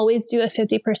I always do a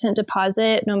 50%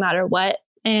 deposit no matter what.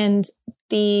 And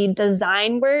the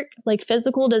design work, like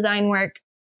physical design work,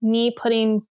 me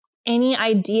putting any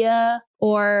idea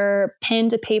or pen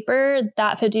to paper,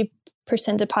 that 50%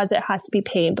 deposit has to be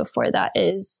paid before that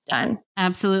is done.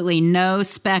 Absolutely. No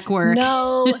spec work.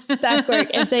 No spec work.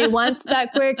 If they want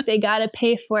spec work, they got to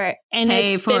pay for it. And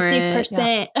it's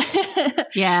 50%.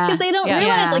 Yeah. Because they don't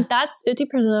realize like that's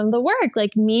 50% of the work.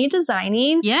 Like me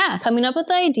designing, coming up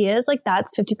with ideas, like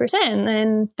that's 50%.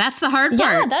 And that's the hard part.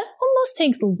 Yeah, that almost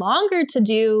takes longer to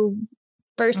do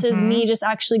versus me just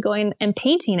actually going and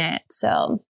painting it.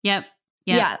 So, yeah.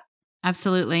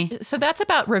 Absolutely. So that's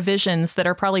about revisions that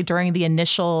are probably during the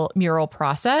initial mural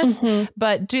process.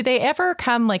 But do they ever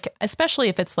come, like, especially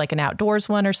if it's like an outdoors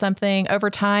one or something, over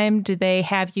time, do they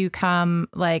have you come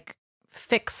like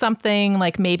fix something,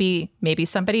 like maybe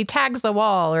somebody tags the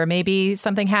wall, or maybe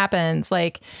something happens,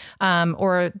 like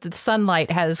or the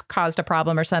sunlight has caused a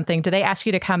problem or something, do they ask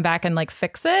you to come back and like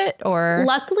fix it? Or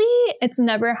luckily it's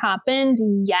never happened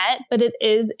yet, but it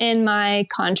is in my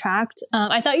contract.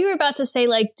 I thought you were about to say,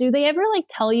 like, do they ever like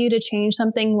tell you to change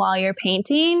something while you're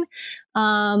painting?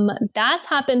 That's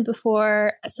happened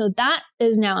before, so that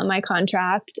is now in my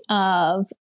contract of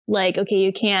like, okay,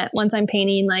 you can't, once I'm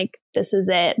painting, like, this is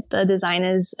it. The design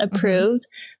is approved.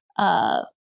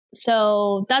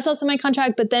 So that's also my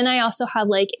contract. But then I also have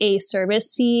like a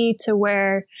service fee to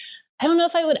where I don't know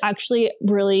if I would actually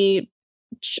really,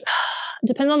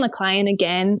 depends on the client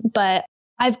again, but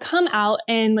I've come out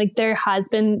and like there has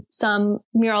been some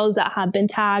murals that have been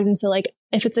tagged. And so like,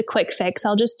 if it's a quick fix,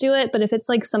 I'll just do it. But if it's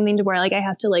like something to where like I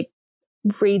have to like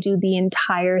redo the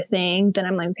entire thing, then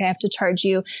I'm like, okay, I have to charge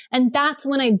you. And that's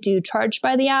when I do charge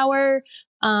by the hour.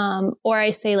 Or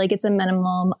I say like it's a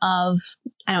minimum of,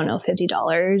 I don't know,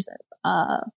 $50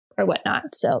 or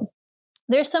whatnot. So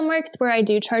there's some works where I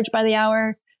do charge by the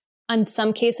hour on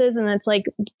some cases. And it's like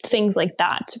things like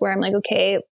that where I'm like,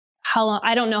 okay, how long?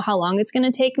 I don't know how long it's going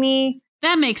to take me.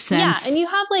 That makes sense. Yeah. And you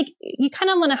have like, you kind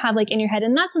of want to have like in your head.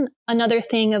 And that's another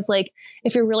thing of like,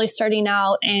 if you're really starting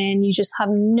out and you just have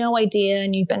no idea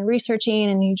and you've been researching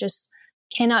and you just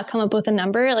cannot come up with a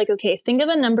number, like, okay, think of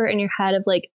a number in your head of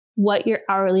like what your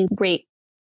hourly rate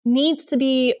needs to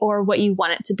be or what you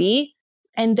want it to be.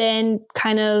 And then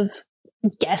kind of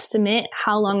guesstimate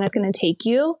how long that's going to take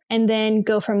you and then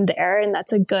go from there. And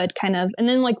that's a good kind of, and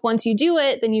then like once you do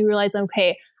it, then you realize,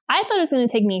 okay, I thought it was going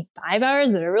to take me 5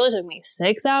 hours, but it really took me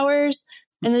 6 hours.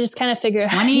 And then just kind of figure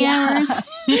 20 hours.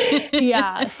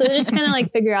 Yeah. So just kind of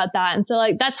like figure out that. And so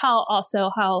like, that's how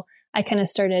I kind of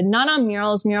started, not on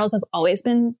murals. Murals have always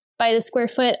been by the square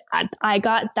foot. I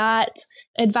got that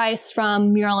advice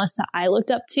from muralists that I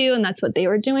looked up to, and that's what they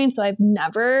were doing. So I've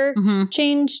never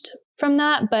changed from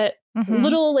that, but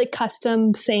little like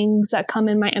custom things that come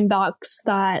in my inbox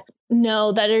that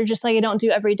are just like, I don't do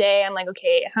every day. I'm like,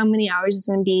 okay, how many hours is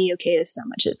it going to be? Okay, this is how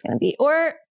much it's going to be.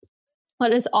 Or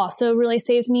what has also really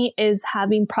saved me is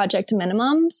having project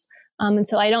minimums. And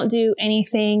so I don't do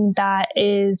anything that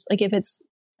is like, if it's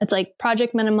like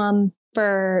project minimum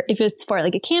for, if it's for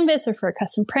like a canvas or for a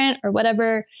custom print or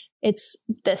whatever, it's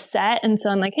this set. And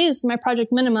so I'm like, hey, this is my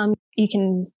project minimum. You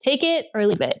can take it or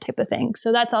leave it type of thing.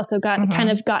 So that's also kind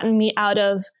of gotten me out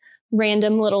of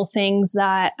random little things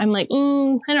that I'm like,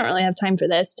 I don't really have time for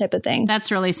this type of thing.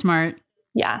 That's really smart.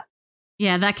 Yeah.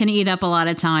 Yeah, that can eat up a lot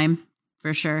of time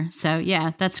for sure. So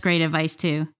yeah, that's great advice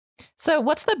too. So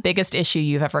what's the biggest issue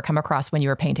you've ever come across when you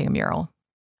were painting a mural?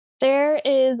 There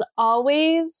is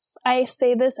always, I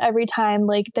say this every time,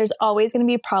 like there's always going to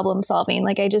be problem solving.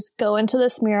 Like I just go into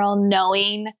this mural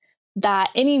knowing that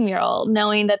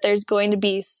there's going to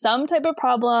be some type of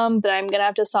problem that I'm going to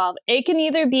have to solve. It can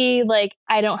either be like,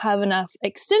 I don't have enough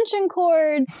extension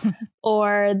cords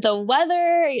or the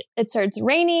weather, it starts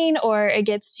raining or it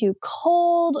gets too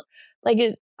cold.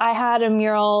 I had a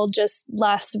mural just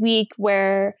last week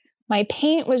where my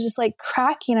paint was just like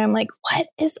cracking. I'm like, what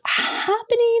is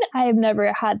happening? I have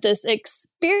never had this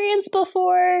experience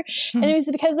before. And it was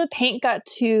because the paint got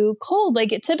too cold.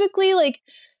 Like it typically like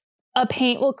a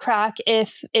paint will crack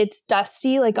if it's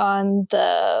dusty, like on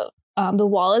the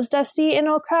wall is dusty and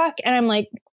it'll crack. And I'm like,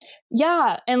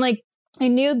 yeah. And like, I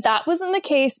knew that wasn't the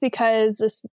case because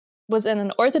this was in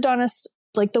an orthodontist,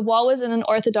 like the wall was in an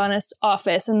orthodontist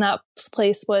office and that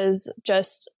place was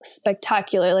just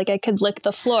spectacular. Like I could lick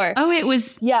the floor. Oh, it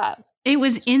was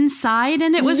inside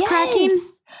and it was yes. cracking.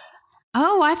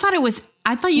 Oh, I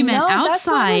thought you meant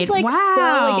outside. Like, wow. So,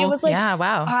 like, it was like, yeah,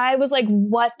 wow. I was like,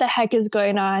 what the heck is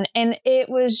going on? And it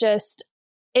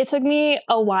took me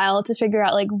a while to figure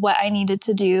out like what I needed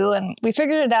to do. And we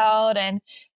figured it out and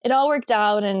it all worked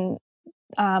out. And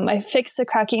I fixed the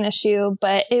cracking issue,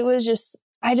 but it was just,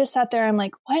 I just sat there. I'm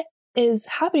like, what is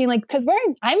happening? Like, cause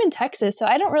I'm in Texas, so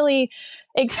I don't really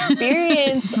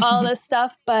experience all this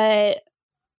stuff, but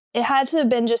it had to have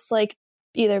been just like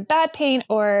either bad paint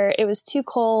or it was too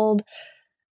cold.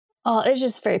 Oh, it's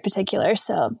just very particular.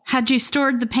 So had you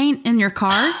stored the paint in your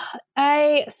car?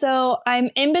 So I'm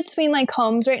in between like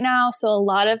homes right now. So a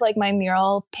lot of like my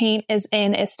mural paint is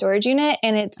in a storage unit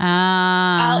and it's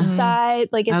outside.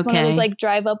 Like it's one of those like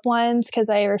drive up ones. Cause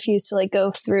I refuse to like go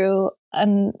through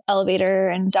an elevator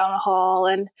and down a hall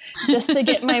and just to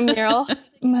get my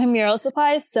mural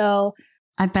supplies. So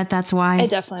I bet that's why. It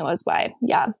definitely was why.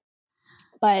 Yeah.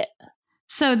 But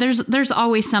so there's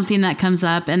always something that comes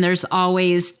up and there's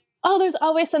always Oh, there's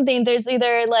always something. There's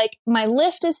either like my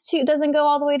lift doesn't go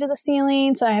all the way to the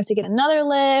ceiling, so I have to get another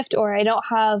lift, or I don't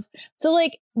have. So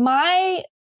like my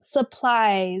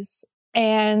supplies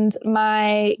and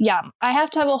I have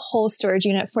to have a whole storage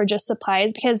unit for just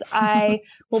supplies because I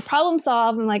will problem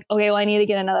solve. I'm like, okay, well, I need to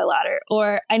get another ladder,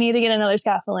 or I need to get another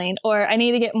scaffolding, or I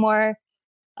need to get more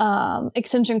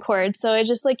extension cords. So it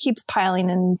just like keeps piling.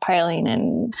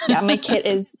 And yeah, my kit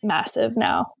is massive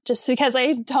now just because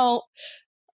I don't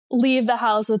leave the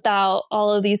house without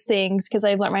all of these things because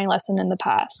I've learned my lesson in the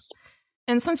past.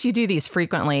 And since you do these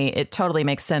frequently, it totally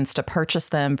makes sense to purchase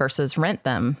them versus rent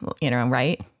them,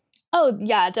 right? Oh,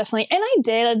 yeah, definitely. And I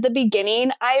did at the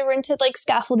beginning. I rented like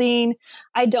scaffolding.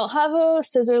 I don't have a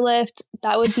scissor lift.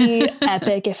 That would be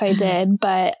epic if I did,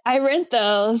 but I rent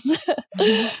those.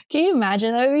 Can you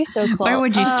imagine? That would be so cool. Where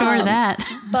would you store that?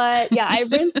 But yeah,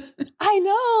 I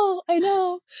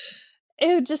know.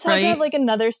 It would just have to have like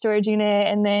another storage unit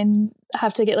and then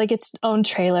have to get like its own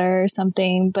trailer or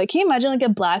something. But can you imagine like a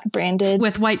black branded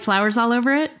with white flowers all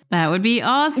over it? That would be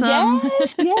awesome.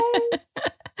 Yes.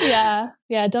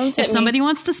 Yeah. Don't tip If somebody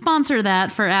wants to sponsor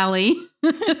that for Allie.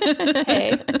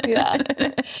 Hey,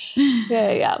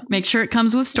 yeah. Make sure it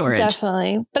comes with storage.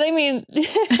 Definitely. But I mean,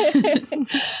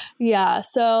 yeah.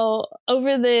 So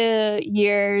over the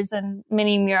years and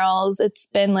many murals, it's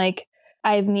been like,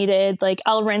 I've needed like,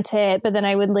 I'll rent it, but then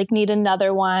I would like need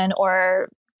another one, or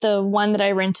the one that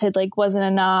I rented like wasn't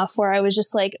enough, or I was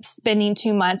just like spending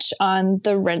too much on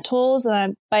the rentals.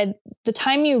 And by the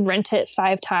time you rent it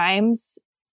 5 times,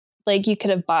 like you could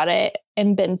have bought it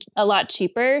and been a lot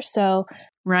cheaper. So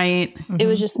right. It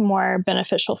was just more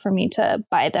beneficial for me to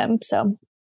buy them. So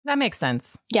that makes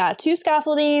sense. Yeah. 2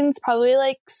 scaffoldings, probably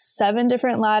like 7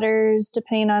 different ladders,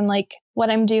 depending on like what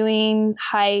I'm doing,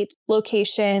 height,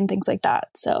 location, things like that.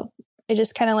 So I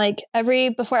just kind of like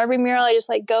before every mural, I just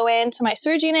like go into my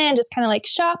storage unit and just kind of like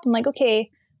shop. I'm like,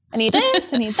 okay, I need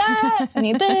this, I need that, I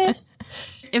need this.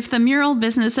 If the mural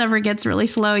business ever gets really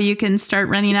slow, you can start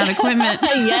running out of equipment.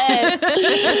 Yes.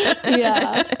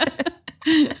 Yeah.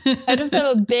 I'd have to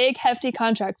have a big, hefty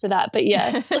contract for that, but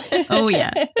yes. Oh,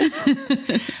 yeah.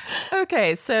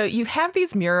 Okay, so you have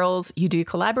these murals, you do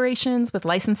collaborations with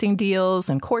licensing deals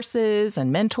and courses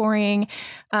and mentoring,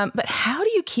 but how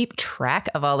do you keep track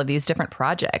of all of these different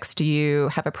projects? Do you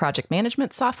have a project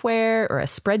management software or a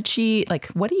spreadsheet? Like,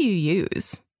 what do you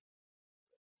use?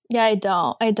 Yeah, I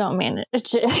don't manage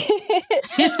it.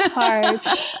 It's hard.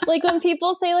 Like when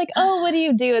people say like, oh, what do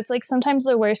you do? It's like sometimes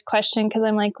the worst question because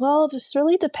I'm like, well, it just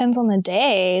really depends on the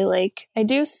day. Like I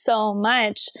do so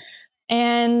much.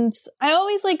 And I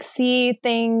always like see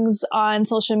things on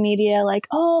social media like,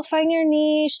 oh, find your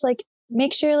niche, like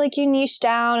make sure like you niche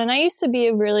down. And I used to be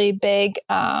a really big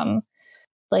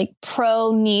like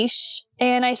pro niche.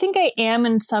 And I think I am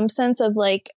in some sense of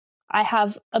like, I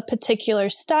have a particular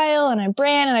style and a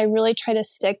brand and I really try to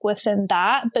stick within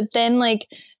that. But then like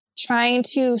trying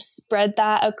to spread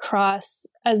that across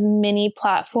as many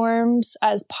platforms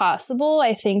as possible,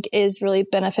 I think is really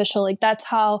beneficial. Like that's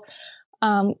how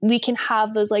we can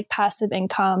have those like passive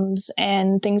incomes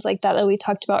and things like that we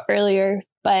talked about earlier.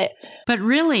 But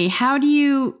really, how do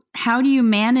you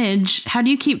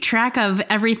keep track of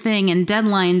everything and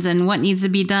deadlines and what needs to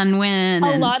be done when?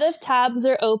 A lot of tabs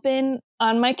are open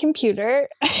on my computer.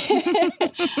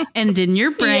 And in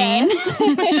your brain.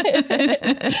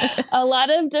 Yes. A lot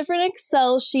of different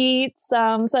Excel sheets.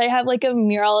 So I have like a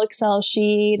mural Excel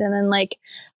sheet, and then like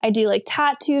I do like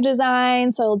tattoo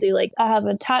design. So I have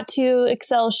a tattoo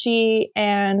Excel sheet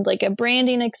and like a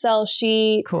branding Excel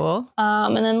sheet. Cool.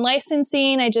 And then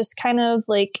licensing, I just kind of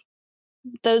like,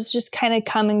 those just kind of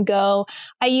come and go.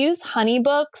 I use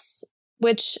Honeybooks,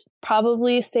 which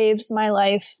probably saves my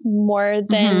life more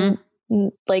than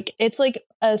like, it's like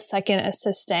a second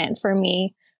assistant for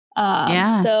me.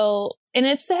 So, and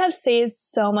it's to have saved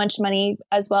so much money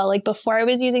as well. Like before I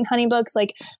was using Honeybooks,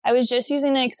 like I was just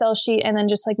using an Excel sheet and then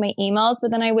just like my emails,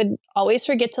 but then I would always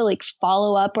forget to like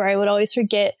follow up, or I would always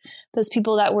forget those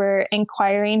people that were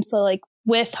inquiring. So like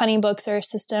with Honeybooks or a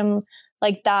system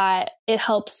like that, it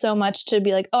helps so much to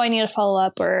be like, oh, I need to follow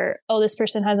up, or, oh, this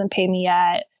person hasn't paid me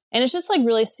yet. And it's just like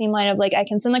really streamlined of like, I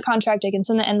can send the contract, I can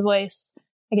send the invoice,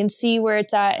 I can see where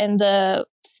it's at and the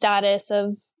status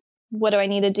of what do I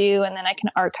need to do, and then I can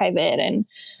archive it and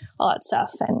all that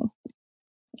stuff. And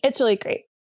it's really great.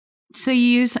 So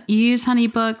you use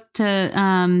Honeybook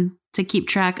to keep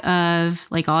track of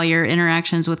like all your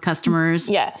interactions with customers.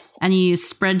 Yes. And you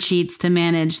use spreadsheets to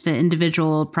manage the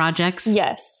individual projects.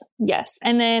 Yes.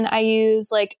 And then I use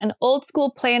like an old school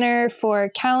planner for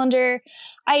calendar.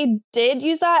 I did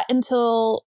use that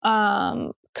until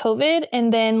COVID,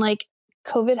 and then like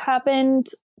COVID happened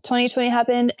 2020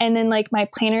 happened. And then like my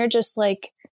planner just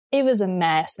like, it was a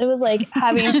mess. It was like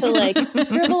having to like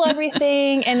scribble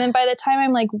everything. And then by the time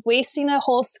I'm like wasting a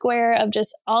whole square of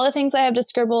just all the things I have to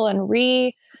scribble and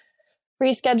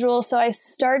reschedule. So I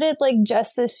started like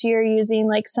just this year using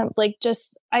like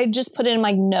I just put in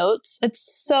my notes.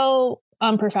 It's so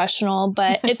unprofessional,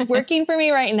 but it's working for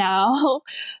me right now.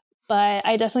 But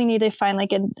I definitely need to find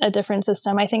like a different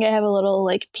system. I think I have a little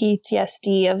like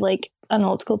PTSD of like an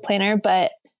old school planner,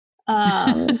 but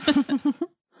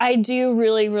I do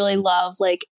really, really love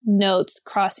like notes,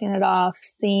 crossing it off,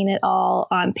 seeing it all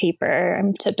on paper.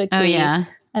 I'm typically an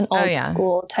old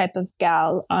school type of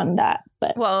gal on that.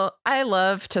 But well, I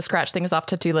love to scratch things off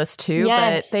to-do lists too,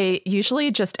 but they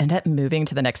usually just end up moving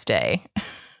to the next day.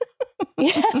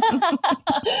 Oh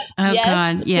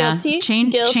God. Yeah. Guilty.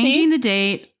 Changing the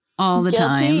date all the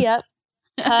time. Yep.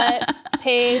 Cut,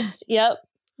 paste. Yep.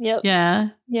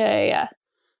 Yeah.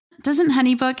 Doesn't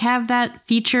HoneyBook have that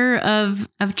feature of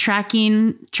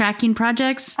tracking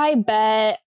projects? I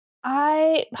bet.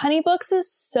 HoneyBooks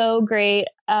is so great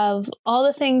of all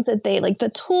the things that they like, the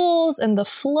tools and the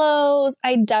flows.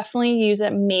 I definitely use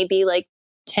it maybe like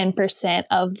 10%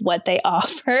 of what they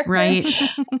offer. Right.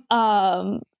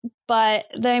 But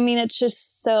I mean, it's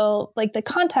just so like the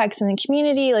context and the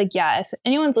community, like, yeah, if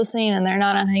anyone's listening and they're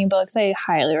not on HoneyBooks, I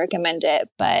highly recommend it.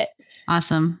 But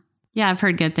awesome. Yeah, I've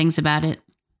heard good things about it.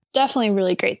 Definitely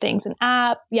really great things. An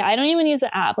app. Yeah, I don't even use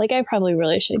the app. Like I probably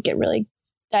really should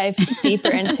dive deeper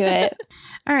into it.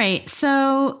 All right.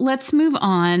 So let's move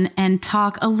on and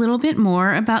talk a little bit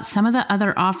more about some of the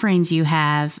other offerings you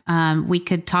have. We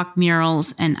could talk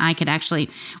murals and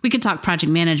we could talk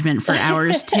project management for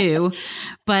hours too.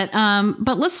 But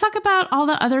let's talk about all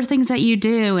the other things that you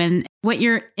do and what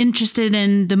you're interested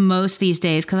in the most these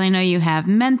days. Cause I know you have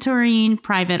mentoring,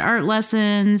 private art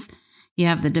lessons, you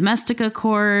have the Domestika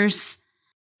course.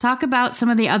 Talk about some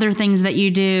of the other things that you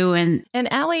do. And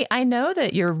Allie, I know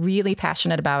that you're really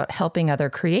passionate about helping other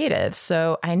creatives.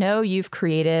 So I know you've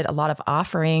created a lot of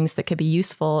offerings that could be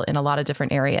useful in a lot of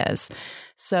different areas.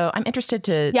 So I'm interested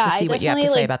to see what you have to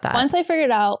say about that. Once I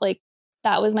figured out like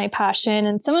that was my passion,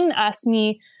 and someone asked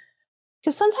me,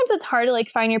 because sometimes it's hard to like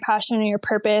find your passion and your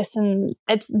purpose, and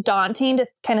it's daunting to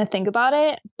kind of think about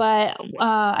it. But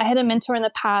I had a mentor in the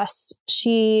past.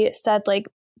 She said like,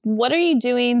 what are you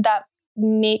doing that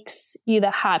makes you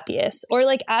the happiest? Or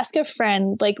like ask a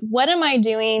friend, like, what am I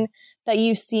doing that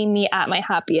you see me at my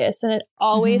happiest? And it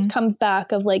always comes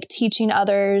back of like teaching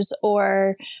others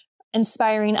or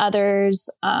inspiring others.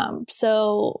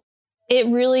 So it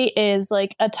really is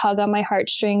like a tug on my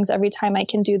heartstrings every time I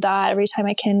can do that. Every time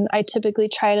I typically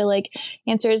try to like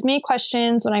answer as many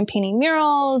questions when I'm painting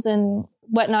murals and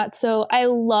whatnot. So I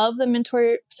love the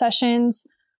mentor sessions.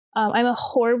 I'm a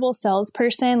horrible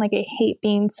salesperson. Like I hate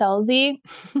being salesy,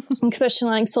 especially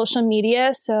like social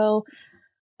media. So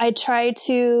I try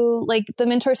to like the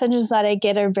mentor sessions that I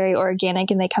get are very organic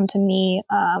and they come to me.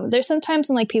 There's sometimes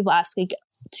when like people ask like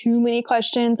too many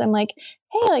questions, I'm like,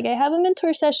 hey, like I have a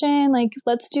mentor session, like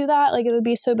let's do that. Like it would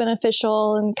be so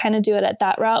beneficial and kind of do it at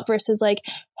that route versus like,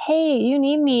 hey, you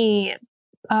need me.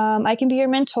 I can be your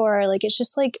mentor. Like it's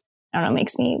just like, I don't know,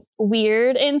 makes me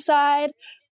weird inside.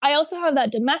 I also have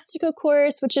that Domestika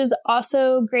course, which is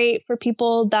also great for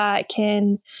people that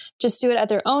can just do it at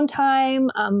their own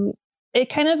time. It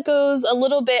kind of goes a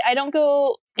little bit, I don't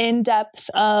go in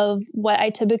depth of what I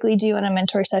typically do in a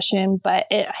mentor session, but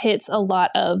it hits a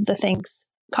lot of the things,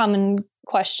 common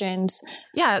questions.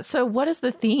 Yeah. So what is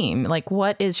the theme? Like,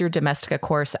 what is your Domestika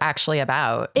course actually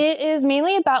about? It is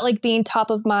mainly about like being top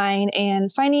of mind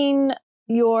and finding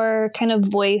your kind of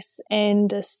voice in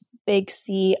this big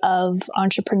sea of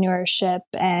entrepreneurship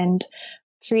and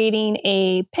creating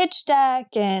a pitch deck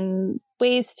and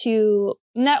ways to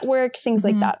network, things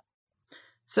like that.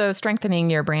 So strengthening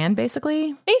your brand,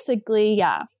 basically? Basically,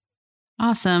 yeah.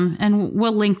 Awesome. And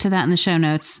we'll link to that in the show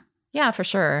notes. Yeah, for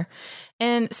sure.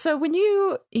 And so when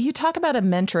you talk about a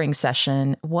mentoring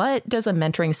session, what does a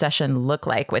mentoring session look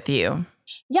like with you?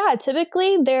 Yeah,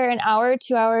 typically they're an hour,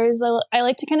 2 hours. I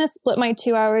like to kind of split my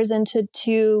 2 hours into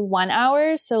 2 1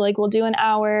 hours. So like we'll do an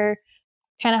hour,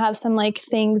 kind of have some like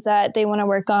things that they want to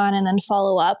work on and then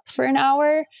follow up for an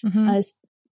hour. Is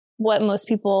what most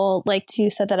people like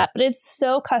to set that up. But it's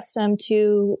so custom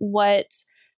to what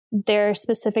their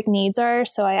specific needs are.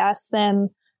 So I ask them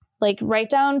like write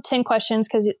down 10 questions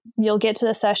because you'll get to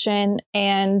the session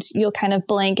and you'll kind of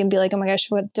blank and be like, oh my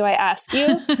gosh, what do I ask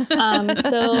you?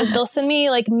 So they'll send me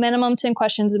like minimum 10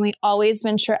 questions and we always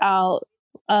venture out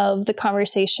of the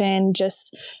conversation,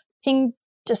 just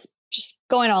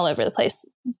going all over the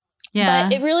place. Yeah.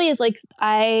 But it really is like,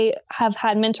 I have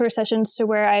had mentor sessions to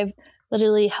where I've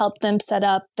literally help them set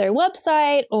up their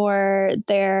website or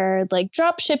their like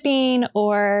drop shipping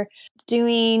or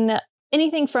doing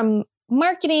anything from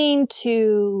marketing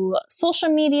to social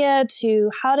media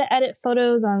to how to edit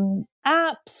photos on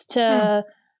apps to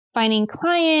finding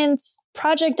clients,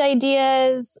 project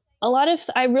ideas.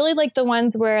 I really like the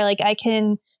ones where like I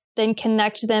can then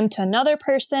connect them to another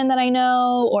person that I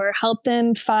know or help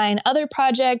them find other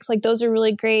projects. Like those are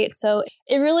really great. So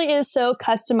it really is so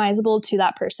customizable to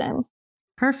that person.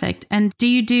 Perfect. And do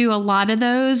you do a lot of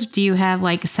those? Do you have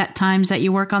like set times that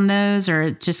you work on those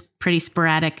or just pretty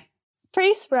sporadic?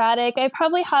 Pretty sporadic. I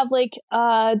probably have like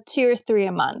 2 or 3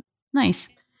 a month. Nice.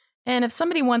 And if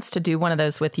somebody wants to do one of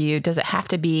those with you, does it have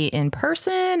to be in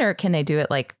person or can they do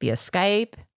it like via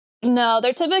Skype? No,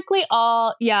 they're typically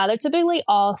all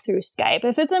through Skype.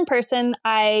 If it's in person,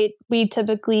 I've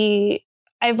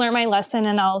learned my lesson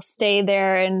and I'll stay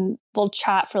there and we'll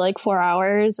chat for like 4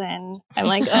 hours and I'm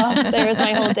like, oh, there was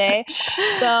my whole day.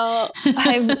 So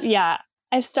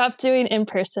I've stopped doing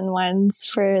in-person ones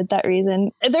for that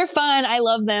reason. They're fun. I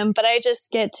love them, but I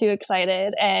just get too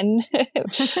excited and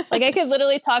like I could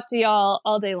literally talk to y'all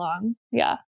all day long.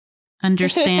 Yeah.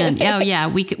 Understand. Oh yeah.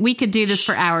 We could do this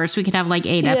for hours. We could have like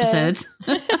 8 episodes.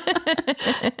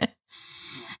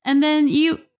 And then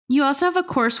you also have a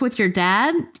course with your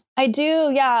dad. I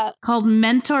do. Yeah. Called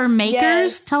Mentor Makers.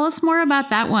 Yes. Tell us more about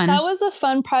that one. That was a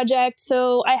fun project.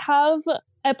 So I have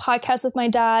a podcast with my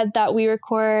dad that we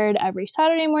record every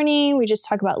Saturday morning. We just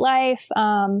talk about life.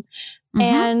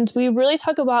 And we really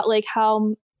talk about like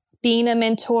how being a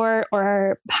mentor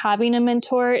or having a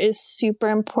mentor is super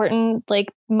important.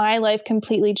 Like my life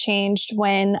completely changed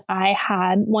when I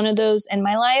had one of those in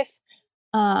my life.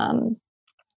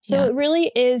 So it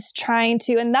really is trying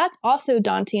to, and that's also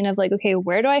daunting of like, okay,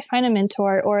 where do I find a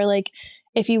mentor? Or like,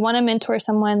 if you want to mentor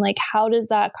someone, like how does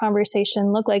that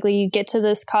conversation look like? Like you get to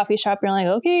this coffee shop, you're like,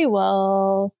 okay,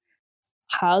 well,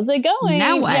 how's it going?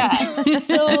 Now what? Yeah.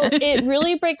 So it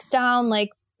really breaks down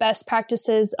like best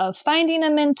practices of finding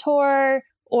a mentor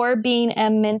or being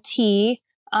a mentee.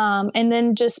 And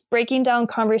then just breaking down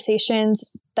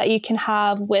conversations that you can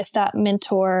have with that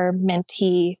mentor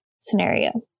mentee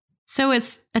scenario. So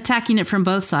it's attacking it from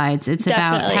both sides. It's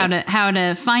Definitely. about how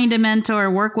to find a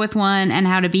mentor, work with one, and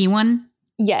how to be one.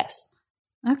 Yes.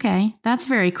 Okay. That's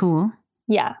very cool.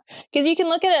 Yeah. Because you can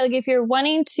look at it like if you're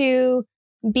wanting to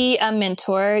be a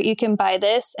mentor, you can buy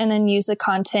this and then use the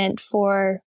content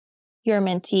for your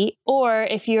mentee. Or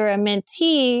if you're a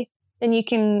mentee, then you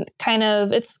can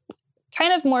it's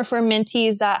kind of more for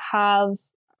mentees that have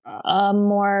a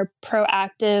more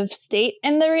proactive state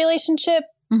in the relationship.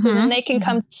 So then they can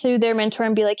come to their mentor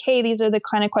and be like, hey, these are the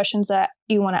kind of questions that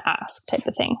you want to ask type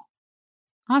of thing.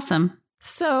 Awesome.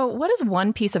 So what is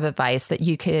one piece of advice that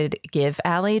you could give,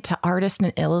 Allie, to artists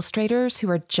and illustrators who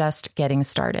are just getting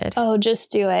started? Oh, just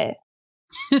do it.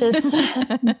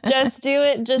 Just do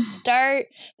it. Just start.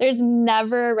 There's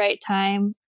never a right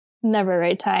time. Never a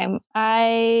right time.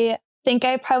 I think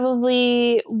I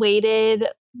probably waited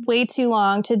way too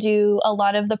long to do a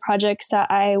lot of the projects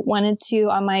that I wanted to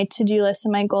on my to-do list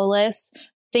and my goal list,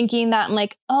 thinking that I'm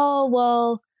like, oh,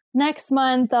 well, next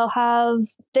month I'll have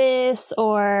this,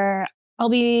 or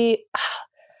it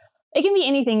can be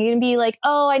anything. It can be like,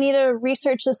 oh, I need to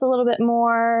research this a little bit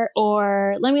more,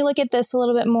 or let me look at this a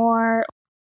little bit more,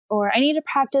 or I need to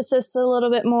practice this a little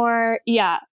bit more.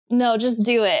 Yeah, no, just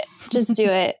do it. Just do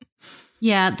it.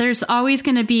 Yeah, there's always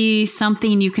going to be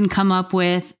something you can come up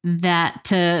with that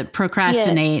to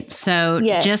procrastinate. Yes. So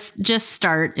Yes. just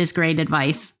start is great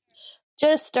advice.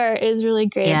 Just start is really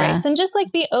great advice. And just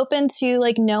like be open to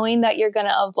like knowing that you're going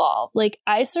to evolve. Like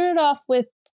I started off with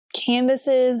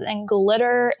canvases and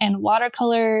glitter and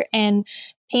watercolor and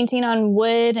painting on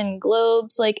wood and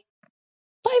globes. Like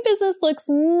my business looks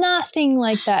nothing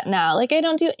like that now. Like I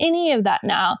don't do any of that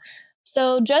now.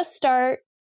 So just start.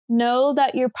 Know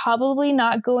that you're probably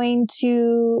not going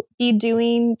to be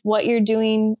doing what you're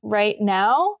doing right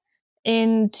now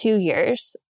in 2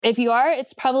 years. If you are,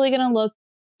 it's probably going to look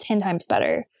 10 times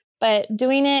better. But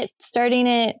doing it, starting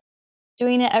it,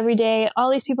 doing it every day, all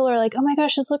these people are like, oh my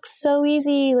gosh, this looks so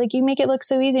easy. Like you make it look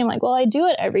so easy. I'm like, well, I do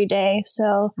it every day.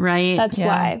 So that's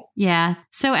why. Yeah.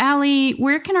 So Allie,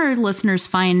 where can our listeners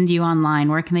find you online?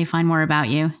 Where can they find more about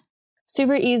you?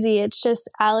 Super easy. It's just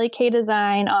Allie K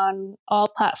Design on all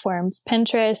platforms,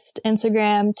 Pinterest,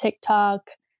 Instagram,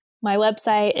 TikTok. My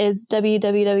website is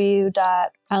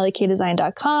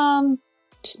www.alliekdesign.com.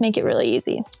 Just make it really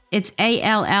easy. It's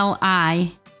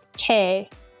ALLI K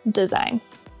Design.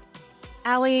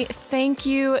 Allie, thank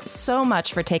you so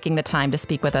much for taking the time to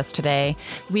speak with us today.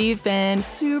 We've been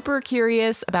super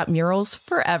curious about murals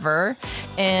forever,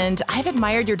 and I've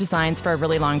admired your designs for a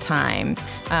really long time.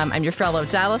 I'm your fellow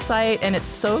Dallasite, and it's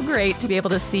so great to be able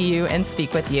to see you and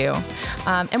speak with you.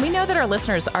 And we know that our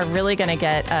listeners are really going to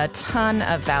get a ton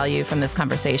of value from this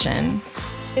conversation.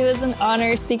 It was an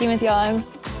honor speaking with y'all. I'm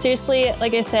seriously,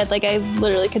 like I said, I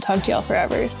literally could talk to y'all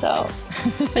forever. So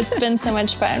it's been so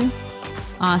much fun.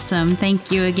 Awesome.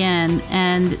 Thank you again.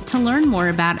 And to learn more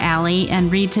about Allie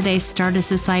and read today's Stardust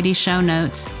Society show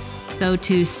notes, go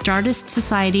to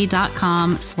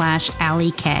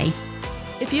StardustSociety.com/AllieK.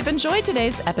 If you've enjoyed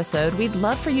today's episode, we'd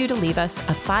love for you to leave us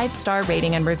a 5-star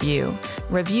rating and review.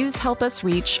 Reviews help us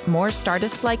reach more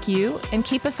Stardusts like you and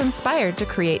keep us inspired to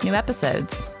create new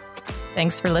episodes.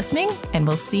 Thanks for listening, and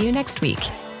we'll see you next week.